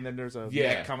body, and then there's a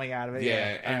neck coming out of it.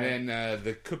 Yeah, and then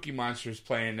the Cookie Monster's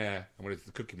playing. The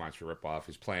Cookie Monster ripoff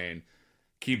is playing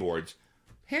keyboards.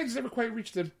 Hands never quite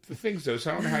reached the things though,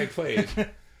 so I don't know how he plays.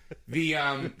 They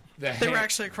were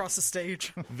actually across the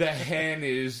stage. The hen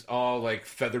is all like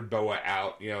feathered boa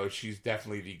out. She's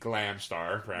definitely the glam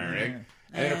star for everything.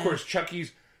 And then of course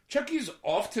Chucky's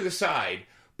off to the side,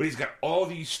 but he's got all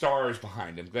these stars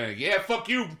behind him. Going, yeah, fuck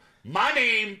you. My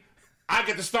name. I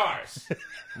get the stars.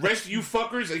 Rest of you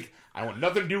fuckers, like, I want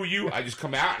nothing to do with you. I just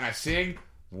come out and I sing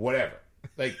whatever.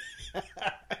 Like,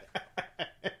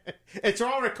 it's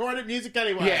all recorded music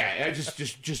anyway. Yeah,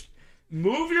 just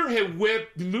move your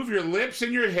move your lips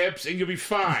and your hips, and you'll be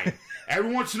fine.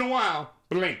 Every once in a while,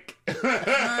 blink.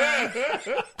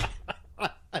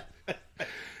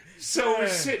 So we're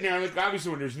sitting there, like,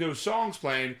 obviously when there's no songs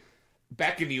playing,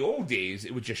 back in the old days,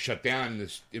 it would just shut down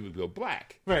and it would go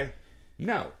black. Right.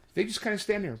 No. They just kind of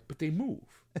stand there, but they move.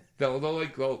 They'll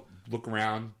look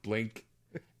around, blink.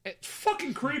 It's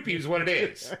fucking creepy is what it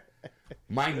is.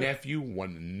 My nephew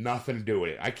wanted nothing to do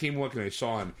with it. I came looking and I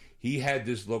saw him. He had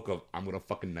this look of, I'm going to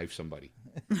fucking knife somebody.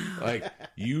 Like,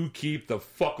 you keep the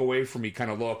fuck away from me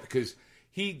kind of look, because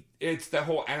it's the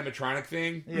whole animatronic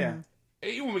thing. Yeah.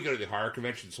 Even when we go to the horror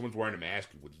convention, someone's wearing a mask.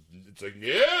 It's like,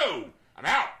 no, I'm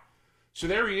out. So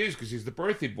there he is, because he's the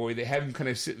birthday boy. They have him kind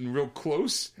of sitting real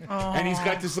close. Aww. And he's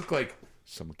got this look like,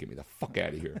 someone get me the fuck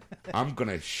out of here. I'm going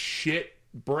to shit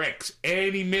bricks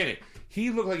any minute. He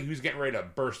looked like he was getting ready to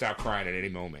burst out crying at any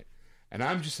moment. And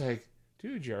I'm just like,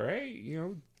 dude, you all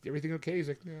right? Everything okay? He's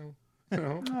like, no. I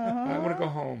want to go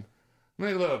home. I'm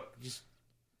like, look, just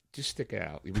stick it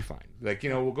out. You'll be fine. Like,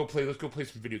 let's go play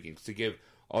some video games to give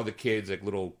all the kids, like,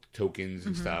 little tokens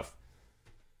and stuff.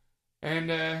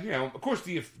 And, of course,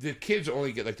 the kids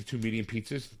only get, like, the 2 medium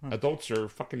pizzas. Adults are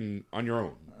fucking on your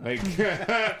own. Like,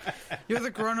 you're the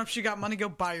grown-ups. You got money. Go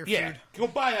buy your food. Yeah, go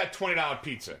buy that $20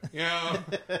 pizza.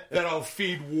 That'll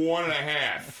feed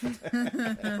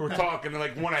 1.5. We're talking,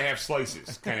 like, 1.5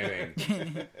 slices kind of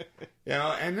thing.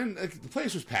 And then the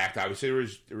place was packed, obviously. There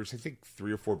was, I think,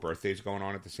 3 or 4 birthdays going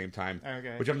on at the same time.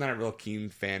 Okay. Which I'm not a real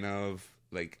keen fan of.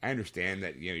 Like, I understand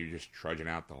that, you're just trudging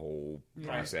out the whole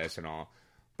process and all.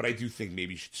 But I do think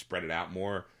maybe you should spread it out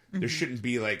more. There shouldn't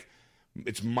be like,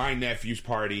 it's my nephew's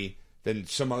party, then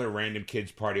some other random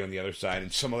kid's party on the other side,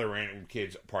 and some other random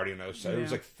kid's party on the other side. It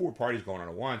was like 4 parties going on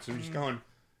at once. And I'm just going,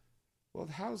 well,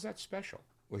 how is that special?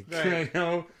 Like, And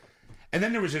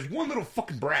then there was this one little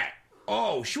fucking brat.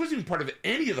 Oh, she wasn't even part of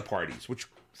any of the parties, which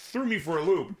threw me for a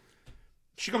loop.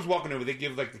 She comes walking over. They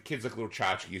give like the kids like little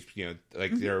tchotchkes,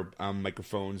 like their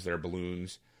microphones, their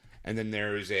balloons, and then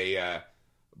there's a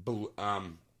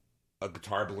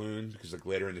guitar balloon, because like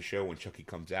later in the show when Chucky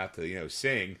comes out to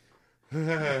sing,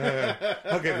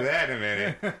 I'll get to that in a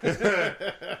minute.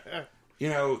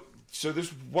 So this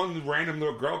one random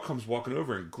little girl comes walking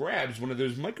over and grabs one of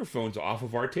those microphones off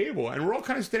of our table, and we're all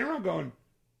kind of standing around going,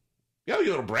 yo, you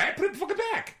little brat, put it fucking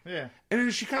back. Yeah. And then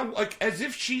she kind of like as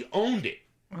if she owned it,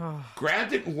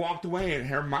 grabbed it and walked away, and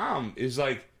her mom is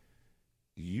like,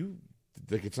 you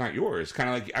like, it's not yours. Kind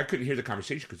of like, I couldn't hear the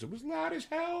conversation because it was loud as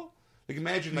hell. Like,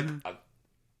 imagine like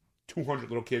 200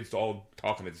 little kids all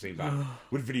talking at the same time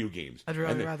with video games. I'd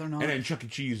rather not. And then Chuck E.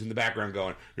 Cheese in the background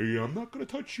going, hey, I'm not going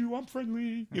to touch you. I'm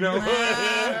friendly.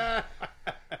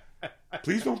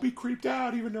 Please don't be creeped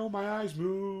out even though my eyes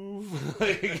move.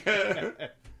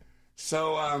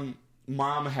 So,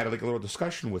 Mom had like a little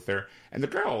discussion with her. And the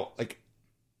girl, like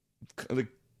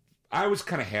I was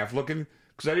kind of half looking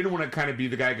because I didn't want to kind of be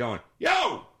the guy going,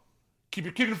 yo, keep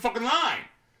your kid in the fucking line.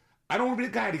 I don't want to be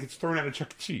the guy that gets thrown out of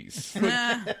Chuck E. Cheese.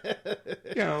 Like,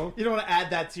 you don't want to add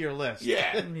that to your list.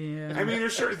 Yeah. I mean,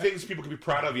 there's certain things people can be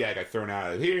proud of. Yeah, I got thrown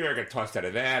out of here. I got tossed out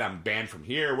of that. I'm banned from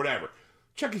here. Whatever.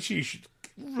 Chuck E. Cheese should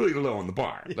really low on the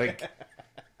bar. Like,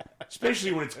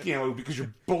 especially when it's, because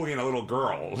you're bullying a little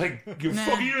girl. Like, fuck you,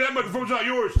 that microphone's not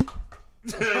yours.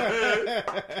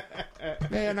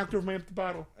 Hey, I knocked over my empty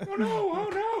bottle. Oh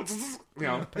no! You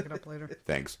know, Pick it up later.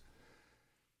 thanks.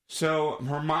 So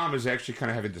her mom is actually kind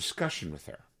of having a discussion with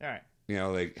her. All right. You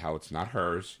know, like how it's not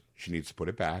hers. She needs to put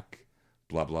it back.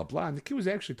 Blah blah blah. And the kid was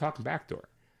actually talking back to her,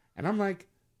 and I'm like,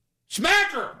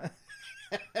 smack her.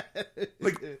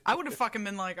 Like, I would have fucking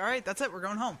been like, all right, that's it. We're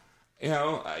going home. you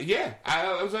know, yeah.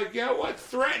 I was like, yeah, what?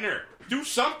 Threaten her. Do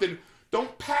something.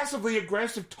 Don't passively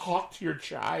aggressive talk to your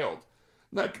child.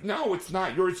 Like, no, it's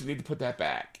not yours. You need to put that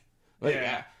back. Like,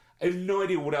 Yeah. I have no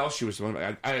idea what else she was doing.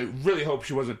 I really hope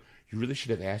she wasn't. You really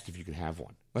should have asked if you could have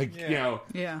one. Like, you know.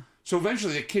 Yeah. So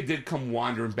eventually the kid did come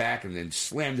wandering back and then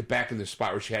slammed it back in the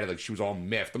spot where she had it. Like, she was all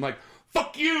miffed. I'm like,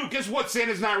 fuck you. Guess what?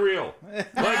 Santa's not real. Like,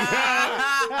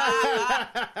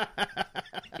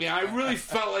 yeah, I really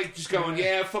felt like just going,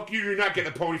 yeah, fuck you. You're not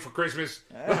getting a pony for Christmas.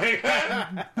 Like,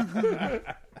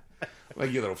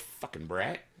 like, you little fucking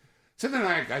brat. So then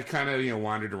I kind of, you know,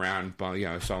 wandered around, you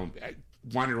know, so I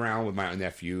wandered around with my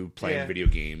nephew playing video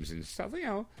games and stuff, you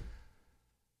know.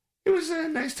 It was a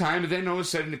nice time, and then all of a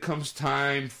sudden it comes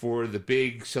time for the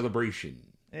big celebration.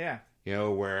 Yeah. You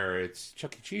know, where it's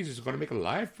Chuck E. Cheese is going to make a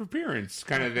live appearance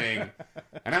kind of thing.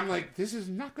 And I'm like, this is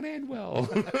not going to end well.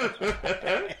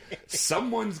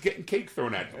 Someone's getting cake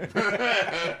thrown at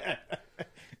them.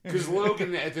 Because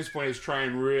Logan, at this point, is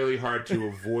trying really hard to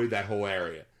avoid that whole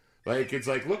area. Like, it's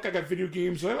like, look, I got video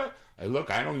games.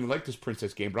 Look, I don't even like this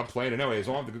princess game, but I'm playing it anyway. As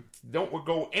long as don't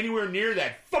go anywhere near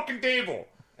that fucking table.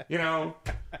 You know?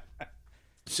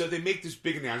 So they make this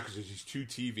big announcement because there's these two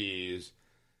TVs.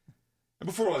 And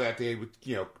before all that, they would,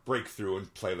 you know, break through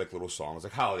and play, like, little songs,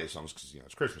 like holiday songs, because, you know,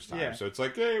 it's Christmas time. Yeah. So it's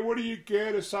like, hey, what do you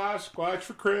get? A Sasquatch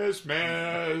for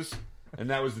Christmas. And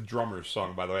that was the drummer's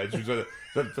song, by the way. It was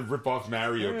the rip-off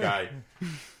Mario guy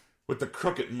with the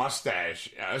crooked mustache.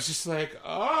 I was just like,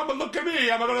 oh, but look at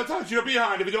me. I'm going to touch your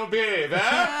behind if you don't behave,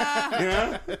 huh? You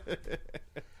know?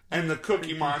 And the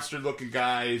Cookie Monster-looking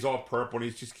guy, he's all purple, and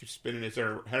he just keeps spinning his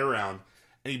head around.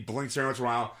 And he blinks every once in a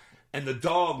while. And the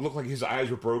dog looked like his eyes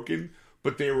were broken,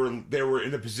 but they were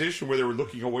in a position where they were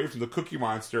looking away from the Cookie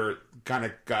Monster kind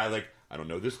of guy, like, I don't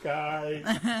know this guy.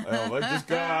 I don't like this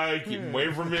guy. Keep him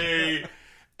away from me.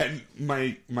 And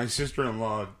my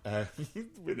sister-in-law,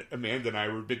 Amanda and I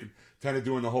were kind of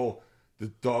doing the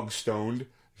dog stoned.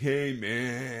 Hey,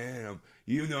 man,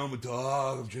 you know I'm a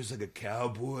dog. I'm just like a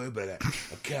cowboy, but a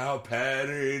cow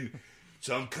pattern.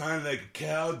 So I'm kind of like a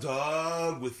cow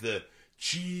dog with the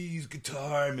cheese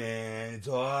guitar, man. It's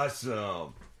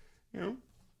awesome. You know,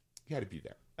 you got to be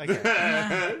there.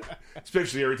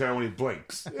 Especially every time when he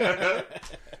blinks.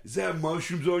 Is that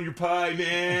mushrooms on your pie,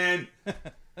 man?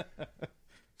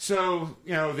 So,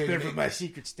 you know, They're from my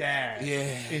secret stash.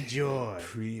 Yeah. Enjoy.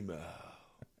 Primo.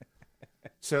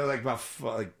 So, like, about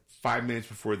 5 minutes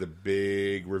before the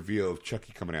big reveal of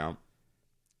Chucky coming out,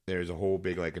 there's a whole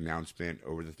big, like, announcement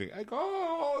over the thing. Like,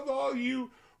 oh, all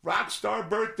you rock star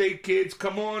birthday kids,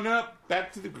 come on up. We're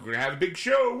going to have a big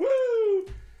show.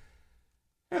 Woo!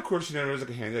 And, of course, you know, there's like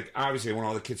a hand. Like, obviously, I want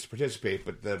all the kids to participate,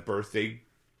 but the birthday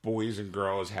boys and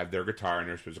girls have their guitar, and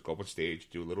they're supposed to go up on stage,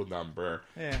 do a little number.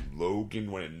 Yeah.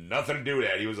 Logan wanted nothing to do with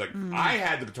that. He was like, I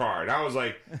had the guitar, and I was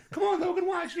like, come on, Logan,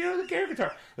 watch, you know, the air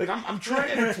guitar. Like, I'm trying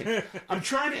to entertain. I'm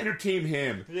trying to entertain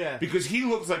him. Yeah. Because he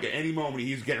looks like at any moment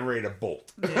he's getting ready to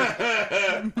bolt.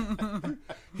 Yeah.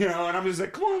 You know, and I'm just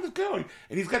like, come on, let's go. And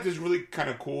he's got this really kind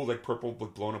of cool, like, purple,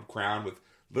 blown up crown with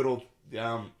little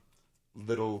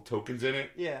tokens in it.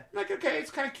 Yeah. I'm like, okay,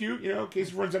 it's kind of cute, you know, in case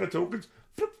he runs out of tokens.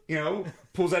 You know,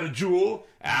 pulls out a jewel.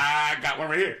 I got one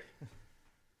right here.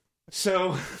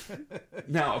 So,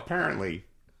 now, apparently,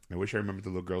 I wish I remembered the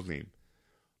little girl's name.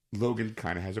 Logan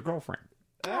kind of has a girlfriend.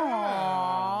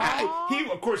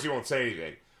 Of course, he won't say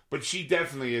anything, but she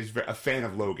definitely is a fan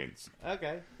of Logan's.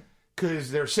 Okay.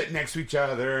 Because they're sitting next to each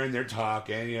other and they're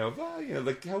talking, you know, well, you know,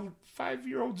 like how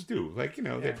 5-year-olds do. Like, you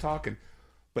know, they're talking.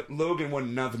 But Logan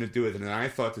wanted nothing to do with it, and I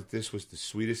thought that this was the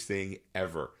sweetest thing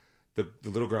ever. The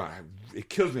little girl, it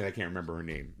kills me that I can't remember her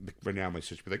name. But now my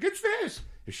sister would be like, it's this!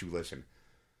 If she would listen.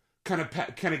 Kind of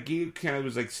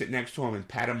was like sitting next to him and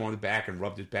pat him on the back and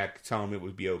rubbed his back, tell him it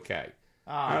would be okay.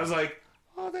 And I was like,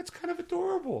 oh, that's kind of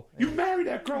adorable. You marry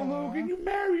that girl, Logan. You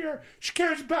marry her. She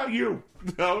cares about you.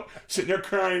 You know? Sitting there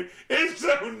crying. It's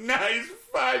so nice.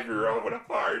 5-year-old with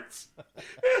hearts.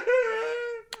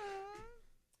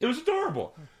 It was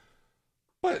adorable.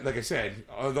 But, like I said,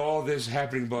 all this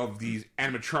happening above these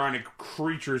animatronic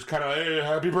creatures kind of, hey,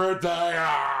 happy birthday!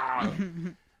 Ah!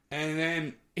 And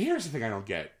then, here's the thing I don't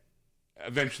get.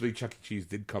 Eventually, Chuck E. Cheese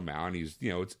did come out, and he's,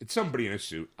 you know, it's somebody in a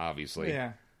suit, obviously.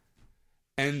 Yeah.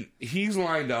 And he's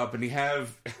lined up, and he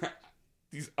have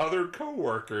these other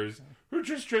co-workers who are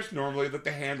just dressed normally, like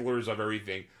the handlers of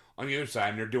everything, on the other side,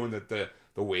 and they're doing the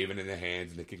waving in the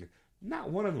hands and the kicking. Not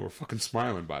one of them were fucking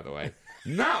smiling, by the way.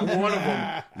 Not one of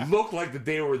them looked like that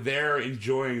they were there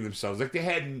enjoying themselves. Like they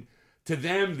hadn't. To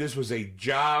them, this was a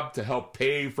job to help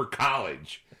pay for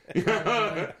college.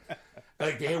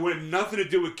 Like they had nothing to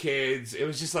do with kids. It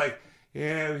was just like,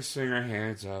 yeah, we swing our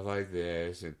hands off like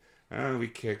this, and we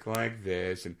kick like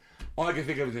this, and all I can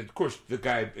think of is, of course, the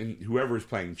guy and whoever is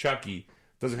playing Chucky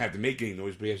doesn't have to make any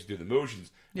noise, but he has to do the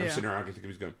motions. Yeah. I'm sitting there, I can think of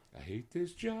he's going, I hate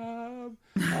this job.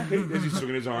 I hate this. He's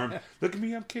swinging his arm. Look at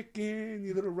me, I'm kicking.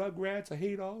 You little rugrats. I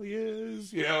hate all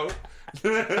yous. You know.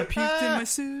 I peeked in my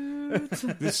suit.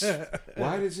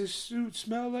 Why does this suit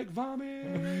smell like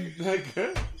vomit? Like,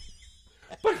 but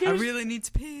I really need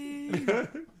to pee.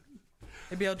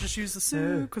 Maybe I'll just use the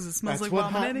suit because it smells like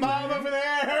vomit anyway. Mom over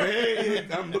there. Hey,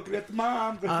 I'm looking at the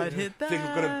mom. I'd hit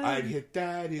that. I'd hit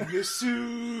that in the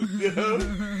suit. You know?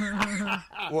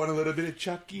 Want a little bit of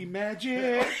Chucky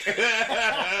magic?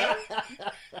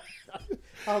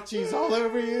 I'll cheese all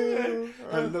over you.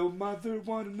 Hello, mother,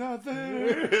 one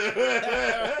another.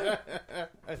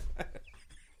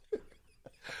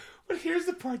 But here's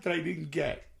the part that I didn't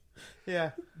get.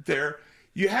 Yeah.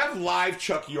 You have live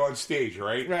Chucky on stage,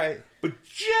 right? Right. But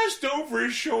just over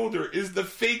his shoulder is the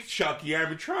fake Chucky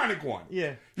animatronic one.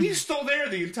 Yeah. He's still there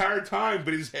the entire time,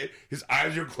 but his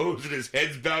eyes are closed and his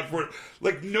head's bowed forward.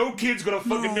 Like, no kid's gonna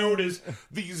fucking notice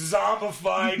the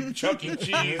zombified Chuck E.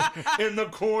 Cheese in the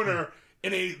corner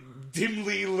in a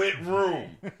dimly lit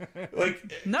room.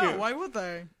 Like, No, why would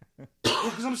they?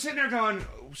 because I'm sitting there going,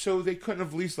 so they couldn't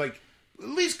have at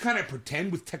least kind of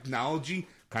pretend with technology,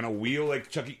 kind of wheel like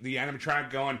Chucky the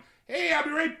animatronic going, hey, I'll be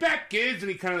right back, kids,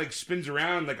 and he kind of like spins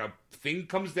around like a thing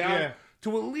comes down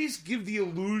to at least give the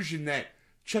illusion that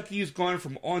Chucky has gone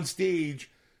from on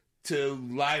stage to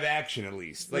live action at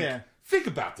least. Like, think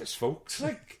about this, folks.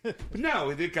 Like, but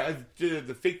no,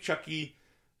 the fake Chucky,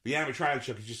 the animatronic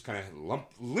Chucky, just kind of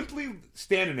limply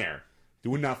standing there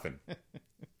doing nothing.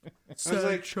 Sad I was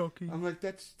like, Chucky. I'm like,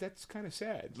 that's kind of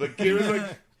sad. Like, it was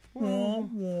like, well,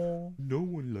 no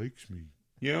one likes me.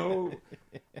 You know,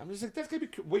 I'm just like, that's gonna be.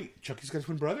 Wait, Chucky's got a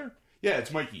twin brother? Yeah,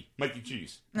 it's Mikey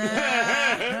Cheese. He's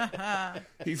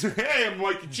like, hey, I'm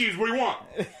Mikey Cheese. What do you want?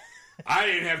 I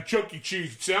didn't have Chucky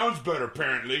Cheese. It sounds better,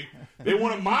 apparently. They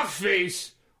wanted my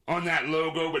face on that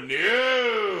logo, but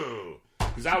no,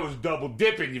 because I was double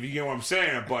dipping. If you get what I'm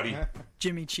saying, buddy.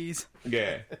 Jimmy Cheese.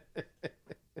 Yeah,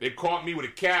 they caught me with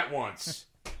a cat once.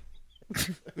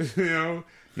 You know,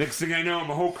 next thing I know,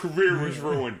 my whole career was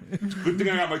ruined. It's a good thing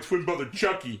I got my twin brother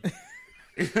Chucky.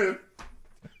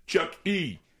 Chuck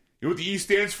E. You know what the E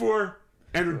stands for?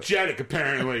 Energetic,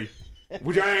 apparently.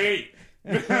 Which I ain't.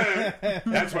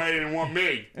 That's why they didn't want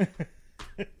me.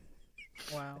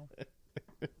 Wow.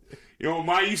 You know what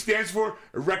my E stands for?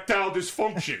 Erectile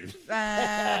dysfunction.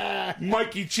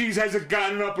 Mikey Cheese hasn't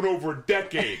gotten up in over a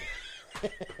decade.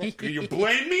 Can you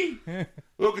blame me?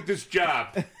 Look at this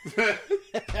job.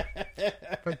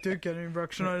 If I did get an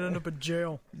erection, I'd end up in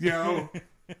jail. You know,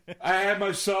 I had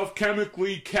myself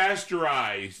chemically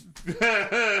castorized.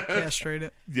 Castrate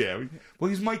it. Yeah. Well,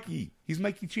 he's Mikey. He's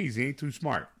Mikey Cheese. He ain't too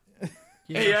smart.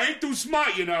 Yeah. Hey, I ain't too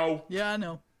smart, you know. Yeah, I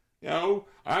know. You know,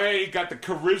 I ain't got the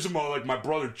charisma like my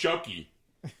brother Chucky.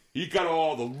 He got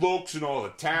all the looks and all the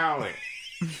talent.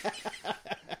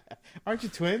 Aren't you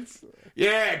twins?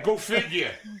 Yeah, go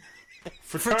figure.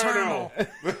 Fraternal.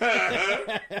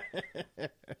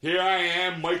 Here I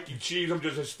am, Mikey Cheese. I'm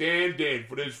just a stand-in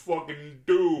for this fucking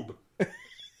doob.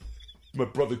 My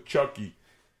brother Chucky.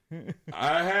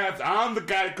 I'm the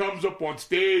guy that comes up on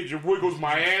stage and wiggles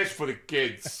my ass for the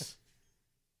kids.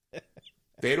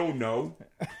 They don't know.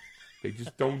 They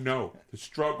just don't know the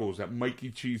struggles that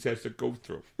Mikey Cheese has to go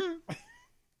through.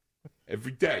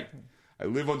 Every day. I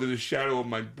live under the shadow of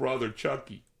my brother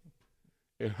Chucky.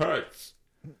 It hurts.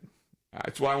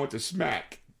 That's why I went to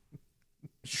Smack.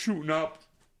 Shooting up.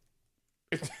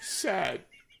 It's sad.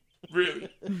 Really.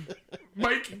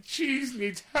 Mikey Cheese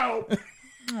needs help.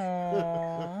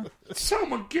 Aww.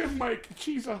 Someone give Mikey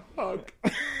Cheese a hug.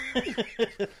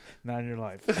 Not in your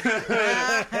life.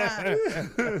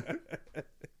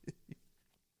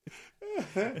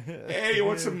 Hey, you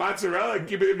want some mozzarella?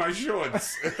 Give it in my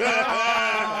shorts.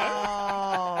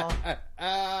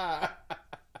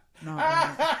 No.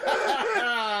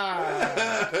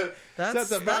 That's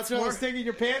the mozzarella sticking in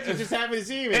your pants or just happy to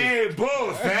see me? Hey,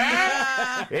 both,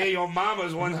 huh? Hey, your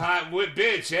mama's one hot whip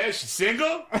bitch, eh? She's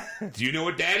single? Do you know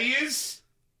what daddy is?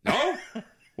 No?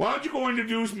 Why don't you go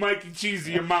introduce Mikey Cheese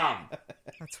to your mom?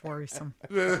 That's worrisome.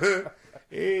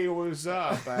 Hey, what's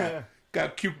up? Got a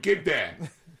cute kid there.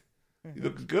 You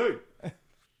looking good.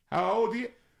 How old are you?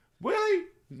 Really?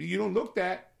 You don't look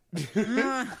that.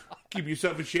 Keep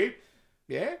yourself in shape.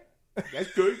 Yeah,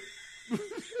 that's good.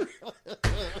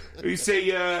 What do you say?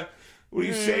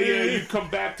 You come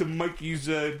back to Mikey's,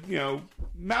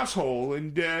 mouse hole,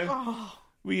 and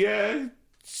we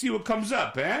see what comes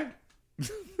up, eh?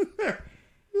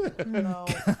 No.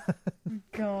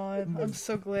 God, I'm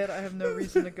so glad I have no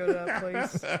reason to go to that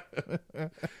place.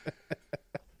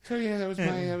 So yeah,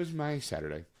 that was my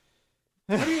Saturday.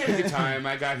 We had a good time.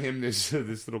 I got him this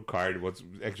little card. It was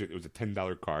a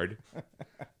 $10 card.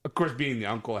 Of course, being the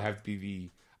uncle, I have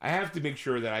to make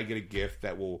sure that I get a gift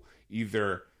that will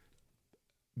either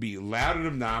be loud and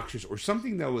obnoxious or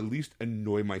something that will at least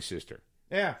annoy my sister.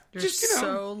 Yeah, You're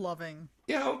so loving.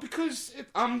 Because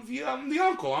I'm the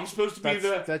uncle. I'm supposed to be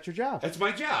that's your job. That's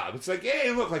my job. It's like,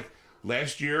 hey, look, like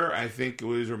last year, I think it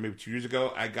was, or maybe 2 years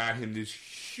ago, I got him this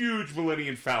huge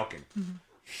Millennium Falcon. Mm-hmm.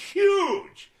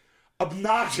 Huge.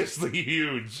 Obnoxiously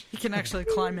huge. He can actually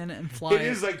climb in it and fly. It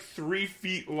is like 3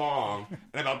 feet long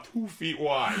and about 2 feet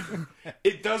wide.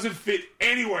 It doesn't fit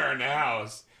anywhere in the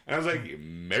house. And I was like,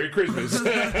 Merry Christmas.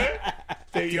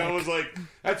 I was like,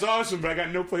 that's awesome, but I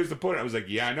got no place to put it. I was like,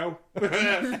 yeah, I know.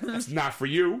 It's not for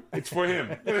you. It's for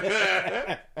him.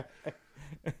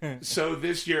 So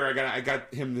this year, I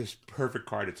got him this perfect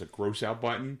card. It's a gross out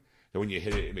button. So when you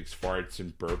hit it, it makes farts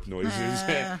and burp noises.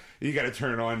 You got to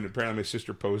turn it on. And apparently, my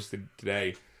sister posted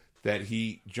today that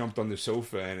he jumped on the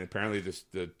sofa, and apparently he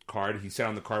sat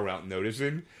on the card without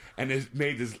noticing, and it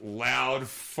made this loud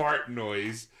fart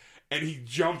noise. And he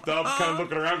jumped up, kind of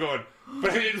looking around, going,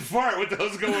 "But I didn't fart. What the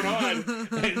hell's going on?"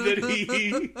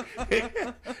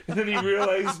 And then he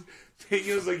realized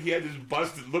he was like, he had this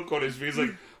busted look on his face,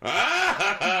 like,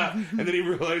 ah! And then he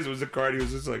realized it was a card. He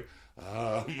was just like,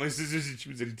 my sister said she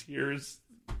was in tears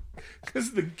because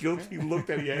of the guilt he looked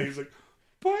at. He was like,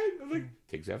 "But," I was like,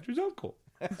 takes after his uncle.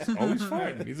 He's always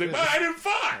farting. He's like, "Well, I didn't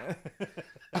fart."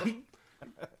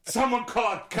 Someone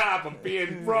call a cop. I'm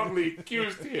being wrongly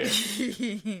accused here.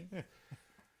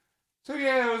 So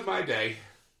yeah, that was my day.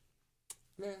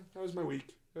 Yeah, that was my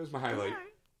week. That was my highlight.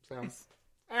 So,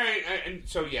 all right,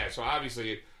 so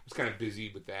obviously I was kind of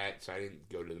busy with that, so I didn't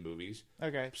go to the movies.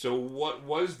 Okay. So what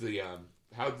was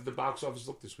how did the box office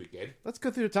look this week, Ed? Let's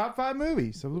go through the top 5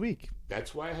 movies of the week.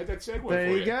 That's why I had that segue. There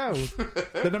for you go.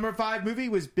 The number 5 movie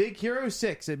was Big Hero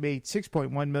 6. It made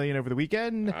 $6.1 million over the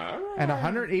weekend and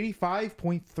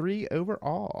 $185.3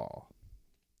 overall.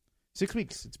 6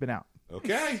 weeks it's been out.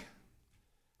 Okay.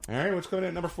 All right, what's going on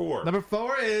at number 4? Number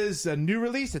 4 is a new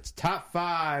release. It's top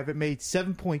 5. It made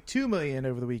 $7.2 million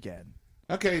over the weekend.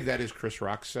 Okay, that is Chris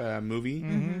Rock's movie.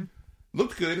 Mm-hmm.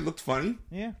 Looked good. It looked funny.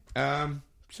 Yeah.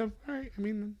 So, all right. I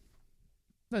mean,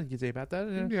 nothing you can say about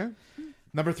that. Yeah.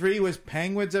 Number 3 was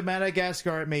Penguins of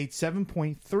Madagascar. It made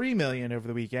 $7.3 million over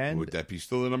the weekend. Would that be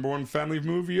still the number 1 family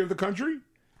movie of the country?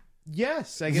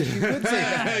 Yes, I guess you could say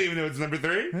that. Even though it's number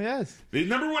 3? Yes. The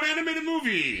number 1 animated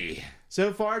movie.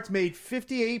 So far, it's made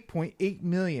 $58.8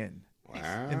 million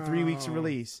in 3 weeks of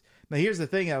release. Now, here's the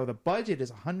thing, though. The budget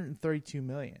is $132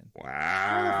 million. Wow.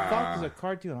 How the fuck is a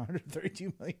cartoon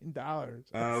 $132 million?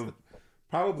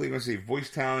 Probably, let's see, voice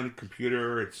talent,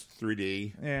 computer, it's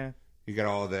 3D. Yeah. You got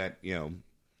all of that,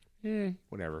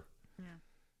 whatever. Yeah.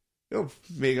 It'll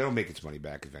make its money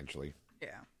back eventually.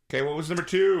 Yeah. Okay, what was number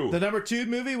 2? The number 2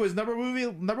 movie was number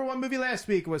 1 movie last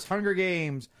week was Hunger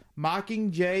Games: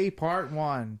 Mockingjay Part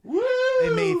 1. Woo!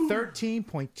 It made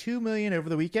 $13.2 million over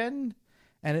the weekend,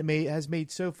 and it has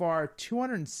made so far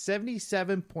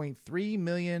 $277.3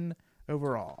 million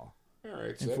overall. All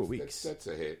right, in 4 weeks. That's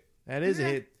a hit. That is a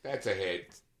hit. That's a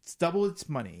hit. It's double its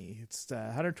money. It's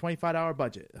 $125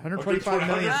 budget. $125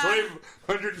 million. $125? That's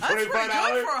pretty good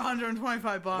for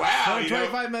 $125. Wow.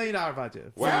 $125 million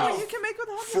budget. Wow. What you can make with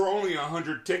 100. For only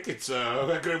 100 tickets,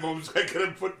 I could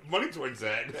have put money towards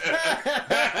that.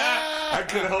 I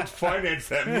could have helped finance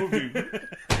that movie.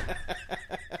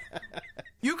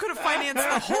 You could have financed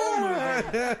the whole movie.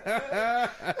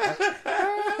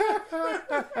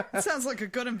 That sounds like a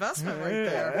good investment right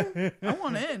there. I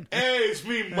want in. Hey, it's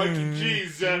me, Mikey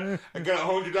G's. I got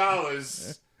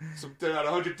 $100. Out of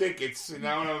 100 tickets, and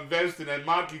I want to invest in that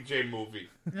Mockingjay movie.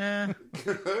 Yeah.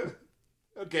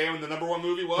 Okay, and the number 1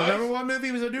 movie was? The number 1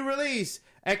 movie was a new release,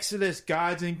 Exodus: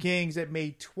 Gods and Kings. It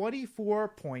made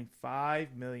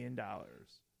 $24.5 million.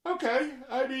 Okay,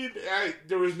 I mean,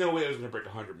 there was no way it was going to break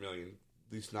 $100 million.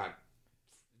 At least not.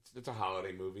 It's a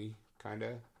holiday movie, kind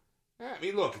of. I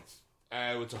mean, look, it's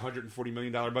a $140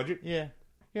 million budget. Yeah.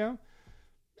 Yeah.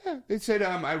 They said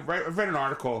I've read an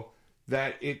article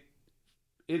that it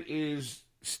is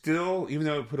still, even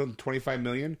though it put on $25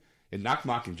 million, it knocked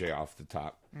Mockingjay off the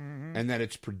top, and that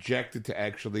it's projected to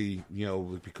actually,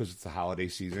 because it's the holiday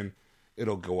season,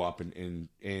 it'll go up and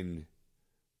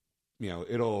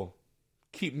it'll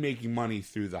keep making money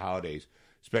through the holidays,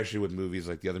 especially with movies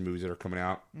like the other movies that are coming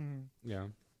out. Yeah.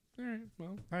 All right,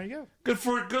 well, there you go. Good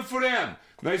for them.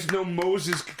 Nice to know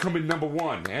Moses could come in number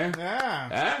one, eh? Yeah.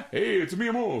 Huh? Hey, it's me,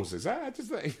 Moses.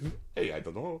 Just like, hey, I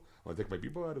don't know. I want to take my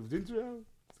people out of Israel.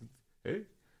 Hey,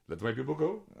 let my people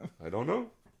go. I don't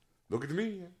know. Look at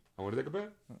me. I want to take a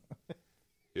bath.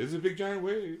 Here's a big giant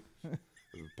wave.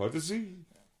 Part the sea.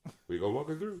 We go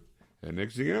walking through. And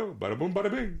next thing you know, bada boom, bada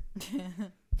bing.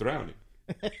 Drowning.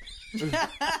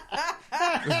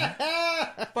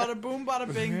 Bada boom,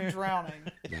 bada bing,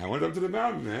 drowning. I went up to the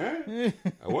mountain, eh?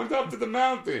 I went up to the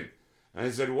mountain. And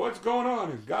I said, what's going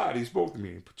on? And God, he spoke to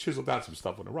me and chiseled out some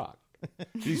stuff on the rock.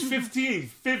 These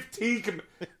 15.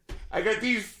 I got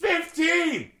these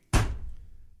 15.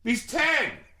 These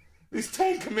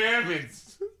 10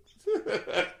 commandments.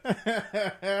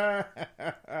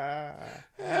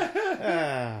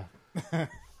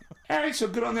 All right, so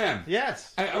good on them.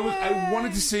 Yes. I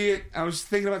wanted to see it. I was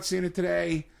thinking about seeing it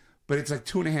today, but it's like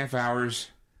 2.5 hours.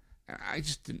 I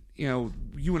just didn't,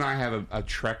 you and I have a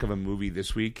trek of a movie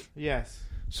this week. Yes.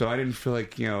 So I didn't feel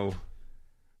like, Ed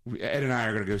and I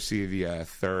are going to go see the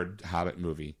third Hobbit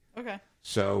movie. Okay.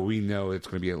 So we know it's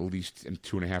going to be at least in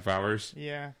 2.5 hours.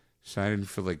 Yeah. So I didn't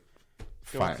feel like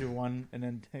Go through one and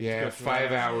then... Yeah,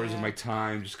 5 hours of my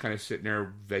time just kind of sitting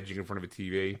there vegging in front of a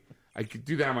TV. I could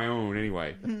do that on my own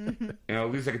anyway.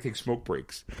 At least I could take smoke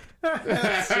breaks.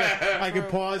 I could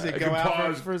pause it, go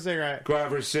out for a cigarette. Go out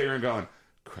for a cigarette and going,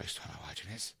 Christ, am I watching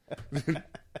this?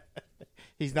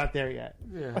 He's not there yet.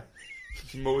 Yeah.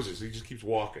 It's Moses. He just keeps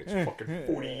walking. It's fucking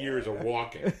 40 years of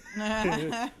walking.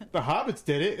 The Hobbits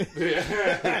did it.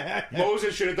 Yeah.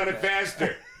 Moses should have done it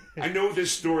faster. I know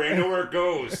this story. I know where it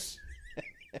goes.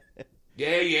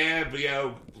 Yeah, but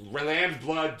lamb's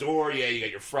blood door. Yeah, you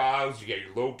got your frogs, you got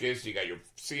your locusts, you got your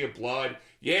sea of blood.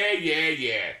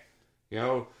 Yeah.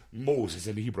 Moses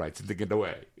and the Hebrides and they get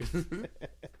away.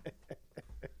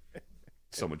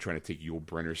 Someone trying to take Yul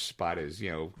Brynner's spot as,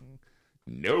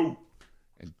 no.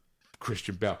 And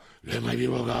Christian Bale, let my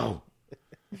people go.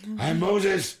 I'm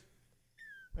Moses.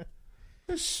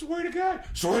 I swear to God.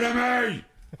 Swear to me.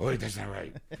 Oh, wait, that's not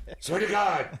right. Swear to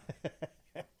God.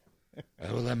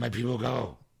 I will let my people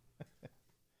go.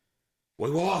 We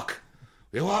walk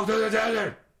through the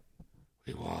desert.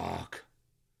 We walk.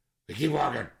 We keep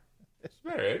walking. That's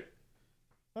about it.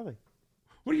 Nothing.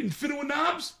 What are you fiddling with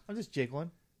knobs? I'm just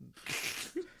jiggling.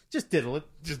 Just diddling.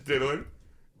 Just diddling.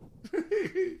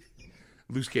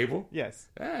 Loose cable? Yes.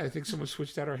 I think someone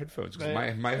switched out our headphones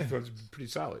because my headphones are pretty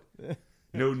solid.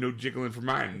 No jiggling for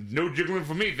mine. No jiggling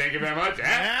for me. Thank you very much.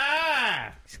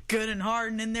 It's good and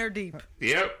hard and in there deep.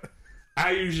 Yep.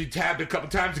 I usually tap a couple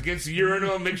times against the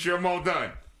urinal and make sure I'm all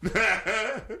done.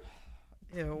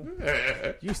 Ew.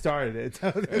 You started it.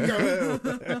 I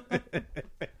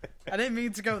didn't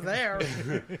mean to go there.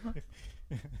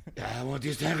 I want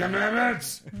these 10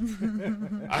 commandments.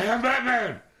 I am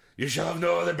Batman. You shall have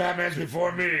no other Batmans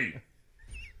before me.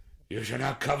 You shall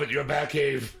not covet your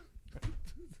Batcave.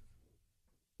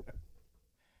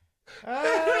 All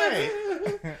right.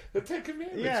 The 10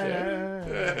 commandments.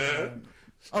 Yeah.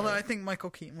 Although I think Michael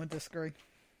Keaton would disagree.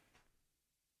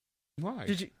 Why?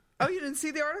 Did you? Oh, you didn't see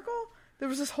the article? There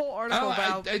was this whole article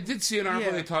about... I did see an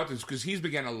article they talked to us because he's been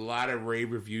getting a lot of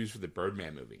rave reviews for the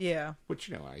Birdman movie. Yeah.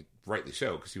 Which, rightly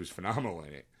so because he was phenomenal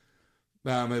in it.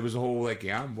 It was a whole,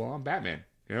 I'm Batman.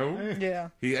 Yeah.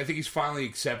 I think he's finally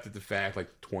accepted the fact,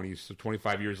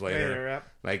 25 years later.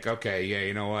 Okay, yeah,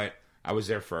 you know what? I was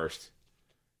there first.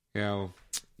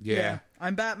 Yeah.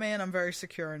 I'm Batman. I'm very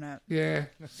secure in that. Yeah.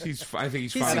 I think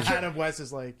he's finally... Adam West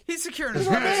is like... He's secure in his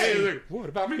rights. Hey, what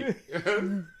about me?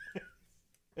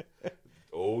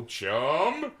 Oh,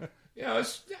 chum.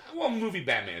 Movie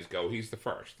Batmans go. He's the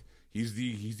first. He's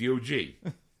the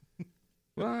OG.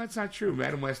 Well, that's not true.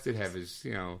 Adam West did have his,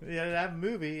 Yeah, that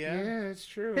movie, yeah. Yeah, it's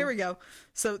true. Here we go.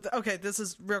 So, this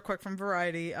is real quick from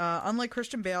Variety. Unlike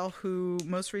Christian Bale, who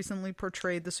most recently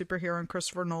portrayed the superhero in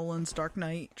Christopher Nolan's Dark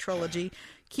Knight trilogy,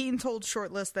 Keaton told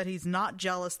Shortlist that he's not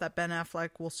jealous that Ben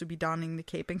Affleck will soon be donning the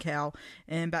cape and cowl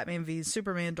in Batman v's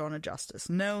Superman Dawn of Justice.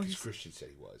 No, Christian said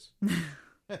he was.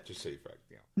 Just say fact,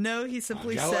 No, he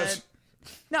simply said...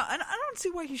 No, and I don't see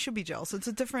why he should be jealous. It's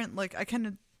a different,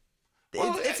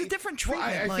 it's a different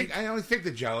treatment. I only think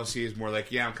the jealousy is more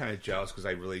I'm kind of jealous because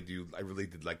I really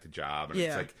did like the job. And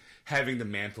it's like having the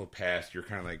mantle passed, you're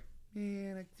kind of like,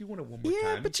 man, I do want it one more time.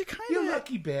 Yeah, but you kind of... You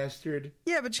lucky bastard.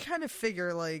 Yeah, but you kind of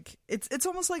figure, it's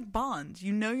almost like Bond.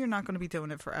 You know you're not going to be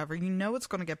doing it forever. You know it's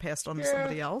going to get passed on to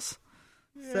somebody else.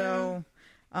 Yeah. So,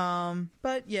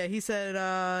 But yeah, he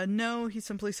said, no, he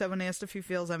simply said when asked if he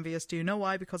feels envious, do you know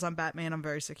why? Because I'm Batman, I'm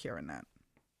very secure in that.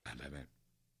 I'm Batman.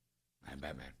 I'm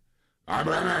Batman. I'm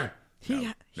Batman. He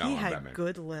I'm had Batman.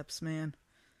 good lips, man.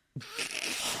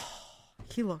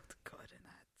 He looked good in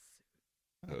that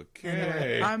suit.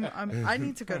 Okay. Anyway, I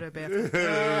need to go to the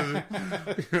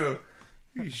bathroom.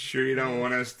 You sure you don't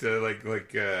want us to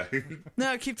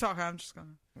No, keep talking. I'm just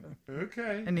gonna.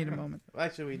 Okay. I need a moment.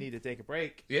 Actually, we need to take a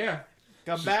break. Yeah.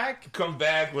 Come back. Come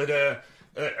back with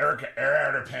Erica air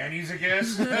out her panties, I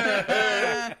guess.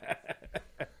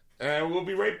 We'll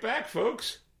be right back,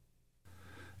 folks.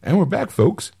 And we're back,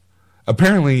 folks.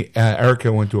 Apparently,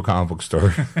 Erica went to a comic book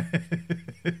store.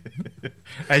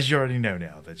 As you already know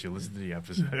now that you listen to the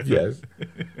episode. Yes.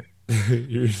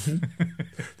 This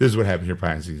is what happens here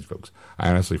behind the scenes, folks. I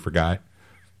honestly forgot.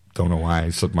 Don't know why.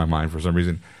 It slipped my mind for some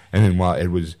reason. And then while it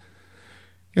was,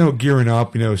 gearing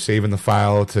up, saving the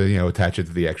file to, attach it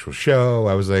to the actual show,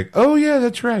 I was like, oh, yeah,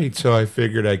 that's right. So I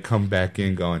figured I'd come back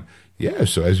in going, yeah,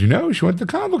 so as you know, she went to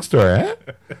the comic book store, huh?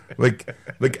 like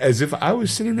as if I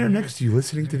was sitting there next to you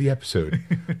listening to the episode.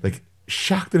 Like,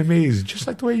 shocked and amazed, just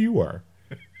like the way you are.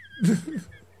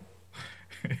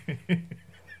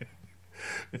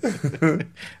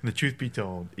 The truth be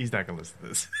told, he's not going to listen to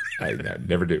this. I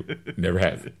never do. Never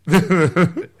have.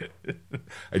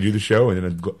 I do the show and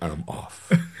then I'm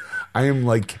off. I am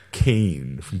like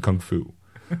Kane from Kung Fu.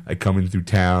 I come in through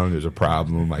town, there's a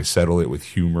problem, I settle it with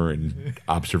humor and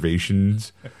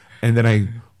observations, and then I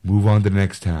move on to the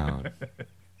next town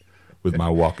with my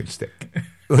walking stick.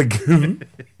 Like,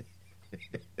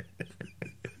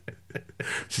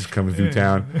 just coming through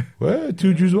town. Well,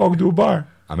 two Jews walking to a bar.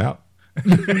 I'm out.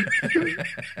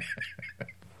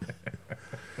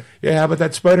 Yeah, how about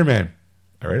that Spider-Man?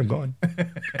 All right, I'm going.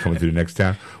 Coming through the next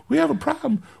town. We have a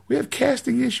problem. We have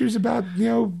casting issues about,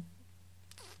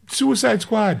 Suicide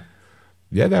Squad.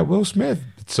 Yeah, that Will Smith.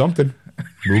 It's something.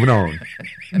 Moving on.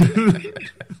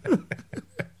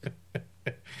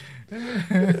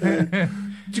 Did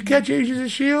you catch Agents of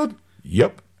S.H.I.E.L.D.?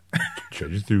 Yep.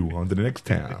 Trudging through on to the next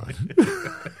town.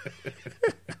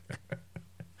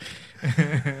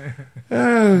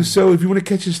 So if you want to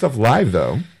catch this stuff live,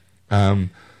 though,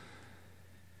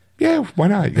 yeah, why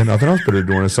not? You got nothing else better to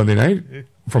do on a Sunday night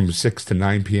from 6 to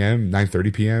 9 p.m.,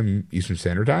 9:30 p.m. Eastern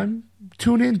Standard Time.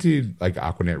 Tune in to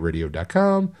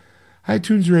AquanetRadio.com,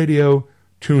 iTunes Radio,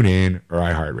 TuneIn, or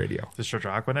iHeartRadio. Just search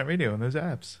Aquanet Radio in those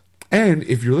apps. And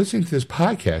if you're listening to this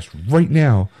podcast right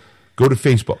now, go to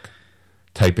Facebook,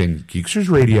 type in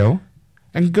Geeksters Radio,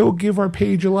 and go give our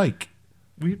page a like.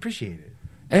 We appreciate it.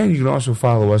 And you can also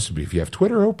follow us. If you have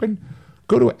Twitter open,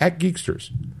 go to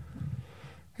 @Geeksters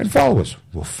and follow us.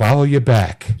 We'll follow you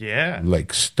back. Yeah.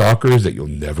 Like stalkers that you'll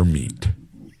never meet.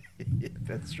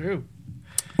 That's true.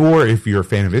 Or if you're a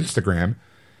fan of Instagram,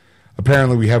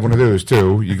 apparently we have one of those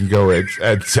too. You can go at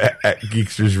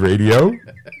Geeksters Radio.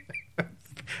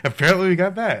 Apparently we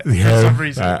got that for Yeah, some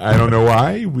reason. I don't know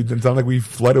why. We don't sound like we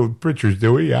flooded with pictures,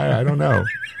 do we? I don't know.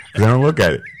 'Cause I don't look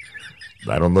at it.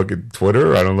 I don't look at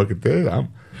Twitter. I don't look at this. I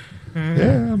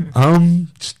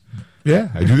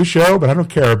do the show, but I don't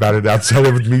care about it outside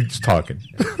of me just talking.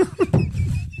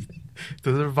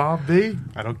 Does it involve me?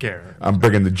 I don't care. I'm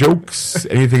bringing the jokes.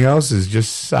 Anything else is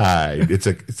just side. It's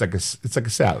like a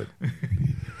salad.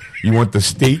 You want the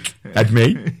steak? That's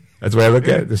me. That's the way I look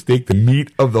at it. The steak, the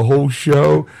meat of the whole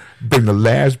show. Bring the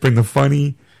laughs, bring the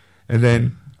funny, and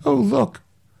then look,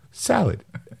 salad.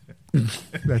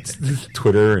 That's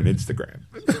Twitter and Instagram.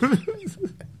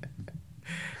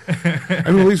 I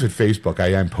mean, at least with Facebook,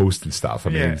 I am posting stuff.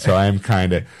 I mean, so I'm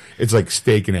kind of, it's like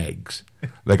steak and eggs.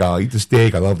 Like, I'll eat the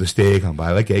steak. I love the steak. I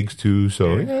like eggs too.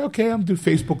 So, okay, I'm doing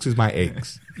Facebook's is my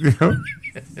eggs. You know?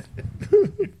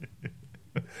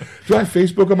 Do I have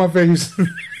Facebook on my face?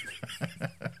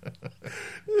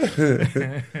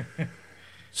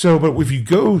 So, but if you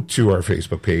go to our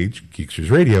Facebook page,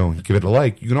 Geeksters Radio, and give it a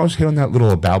like, you can also hit on that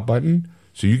little about button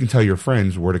so you can tell your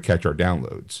friends where to catch our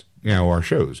downloads, our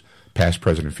shows, past,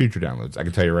 present, and future downloads. I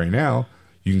can tell you right now,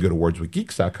 you can go to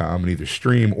wordswithgeeks.com and either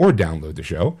stream or download the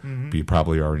show, but you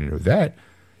probably already know that.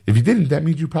 If you didn't, that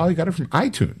means you probably got it from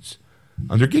iTunes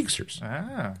under Geeksters.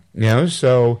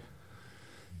 So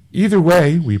either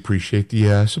way, we appreciate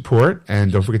the support,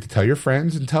 and don't forget to tell your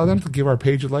friends and tell them to give our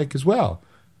page a like as well.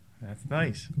 That's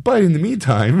nice. But in the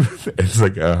meantime, it's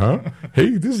like,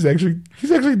 hey, he's actually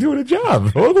doing a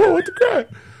job. Hold on, what the crap?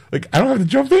 Like, I don't have to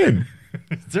jump in.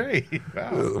 That's right.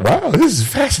 Wow, this is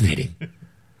fascinating.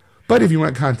 But if you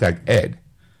want to contact Ed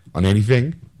on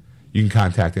anything, you can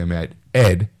contact him at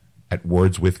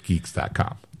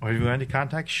ed@wordswithgeeks.com. Or if you want to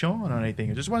contact Sean on anything,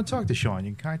 or just want to talk to Sean,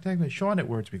 you can contact me, Sean at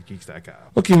wordswithgeeks.com.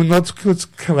 Okay, well, let's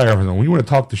clarify. When you want to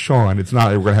talk to Sean, it's not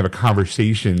like we're going to have a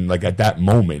conversation like at that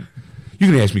moment.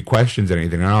 You can ask me questions and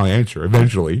anything, and I'll answer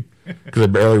eventually because I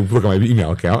barely look at my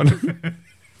email account.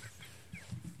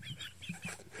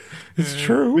 It's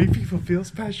true. Make people feel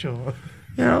special.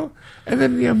 You know, and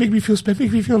then make me feel special,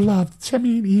 make me feel loved. Send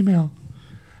me an email,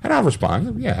 and I'll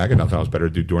respond. Yeah, I got nothing else better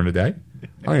to do during the day.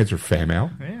 I'll answer fan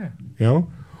mail. Yeah. You know,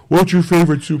 what's your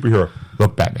favorite superhero?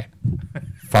 Look, Batman,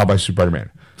 followed by Spider-Man.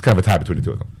 It's kind of a tie between the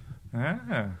two of them.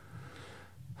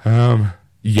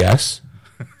 Yes.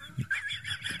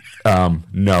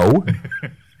 No.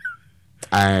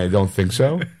 I don't think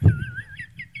so.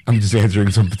 I'm just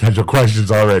answering some potential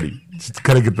questions already. Just to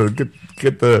kind of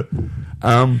get the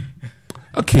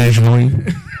occasionally.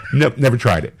 Nope, never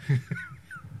tried it.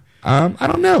 I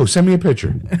don't know. Send me a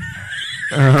picture.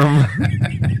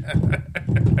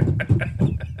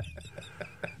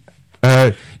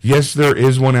 Yes, there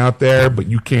is one out there, but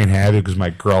you can't have it because my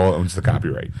girl owns the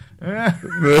copyright.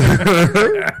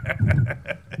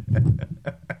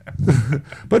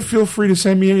 But feel free to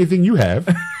send me anything you have.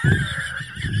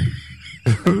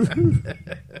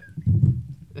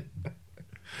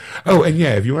 Oh, and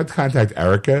yeah, if you want to contact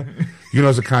Erica, you can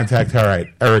also contact her at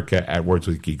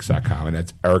erica@wordswithgeeks.com, and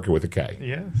that's Erica with a K.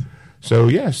 Yes. So,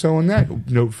 yeah, so on that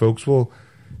note, folks, we'll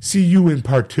see you in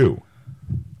part 2. Yeah,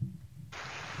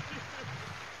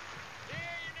 you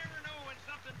never know when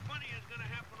something funny is going to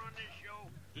happen on this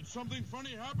show. Did something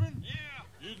funny happen? Yeah.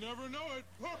 You'd never know it.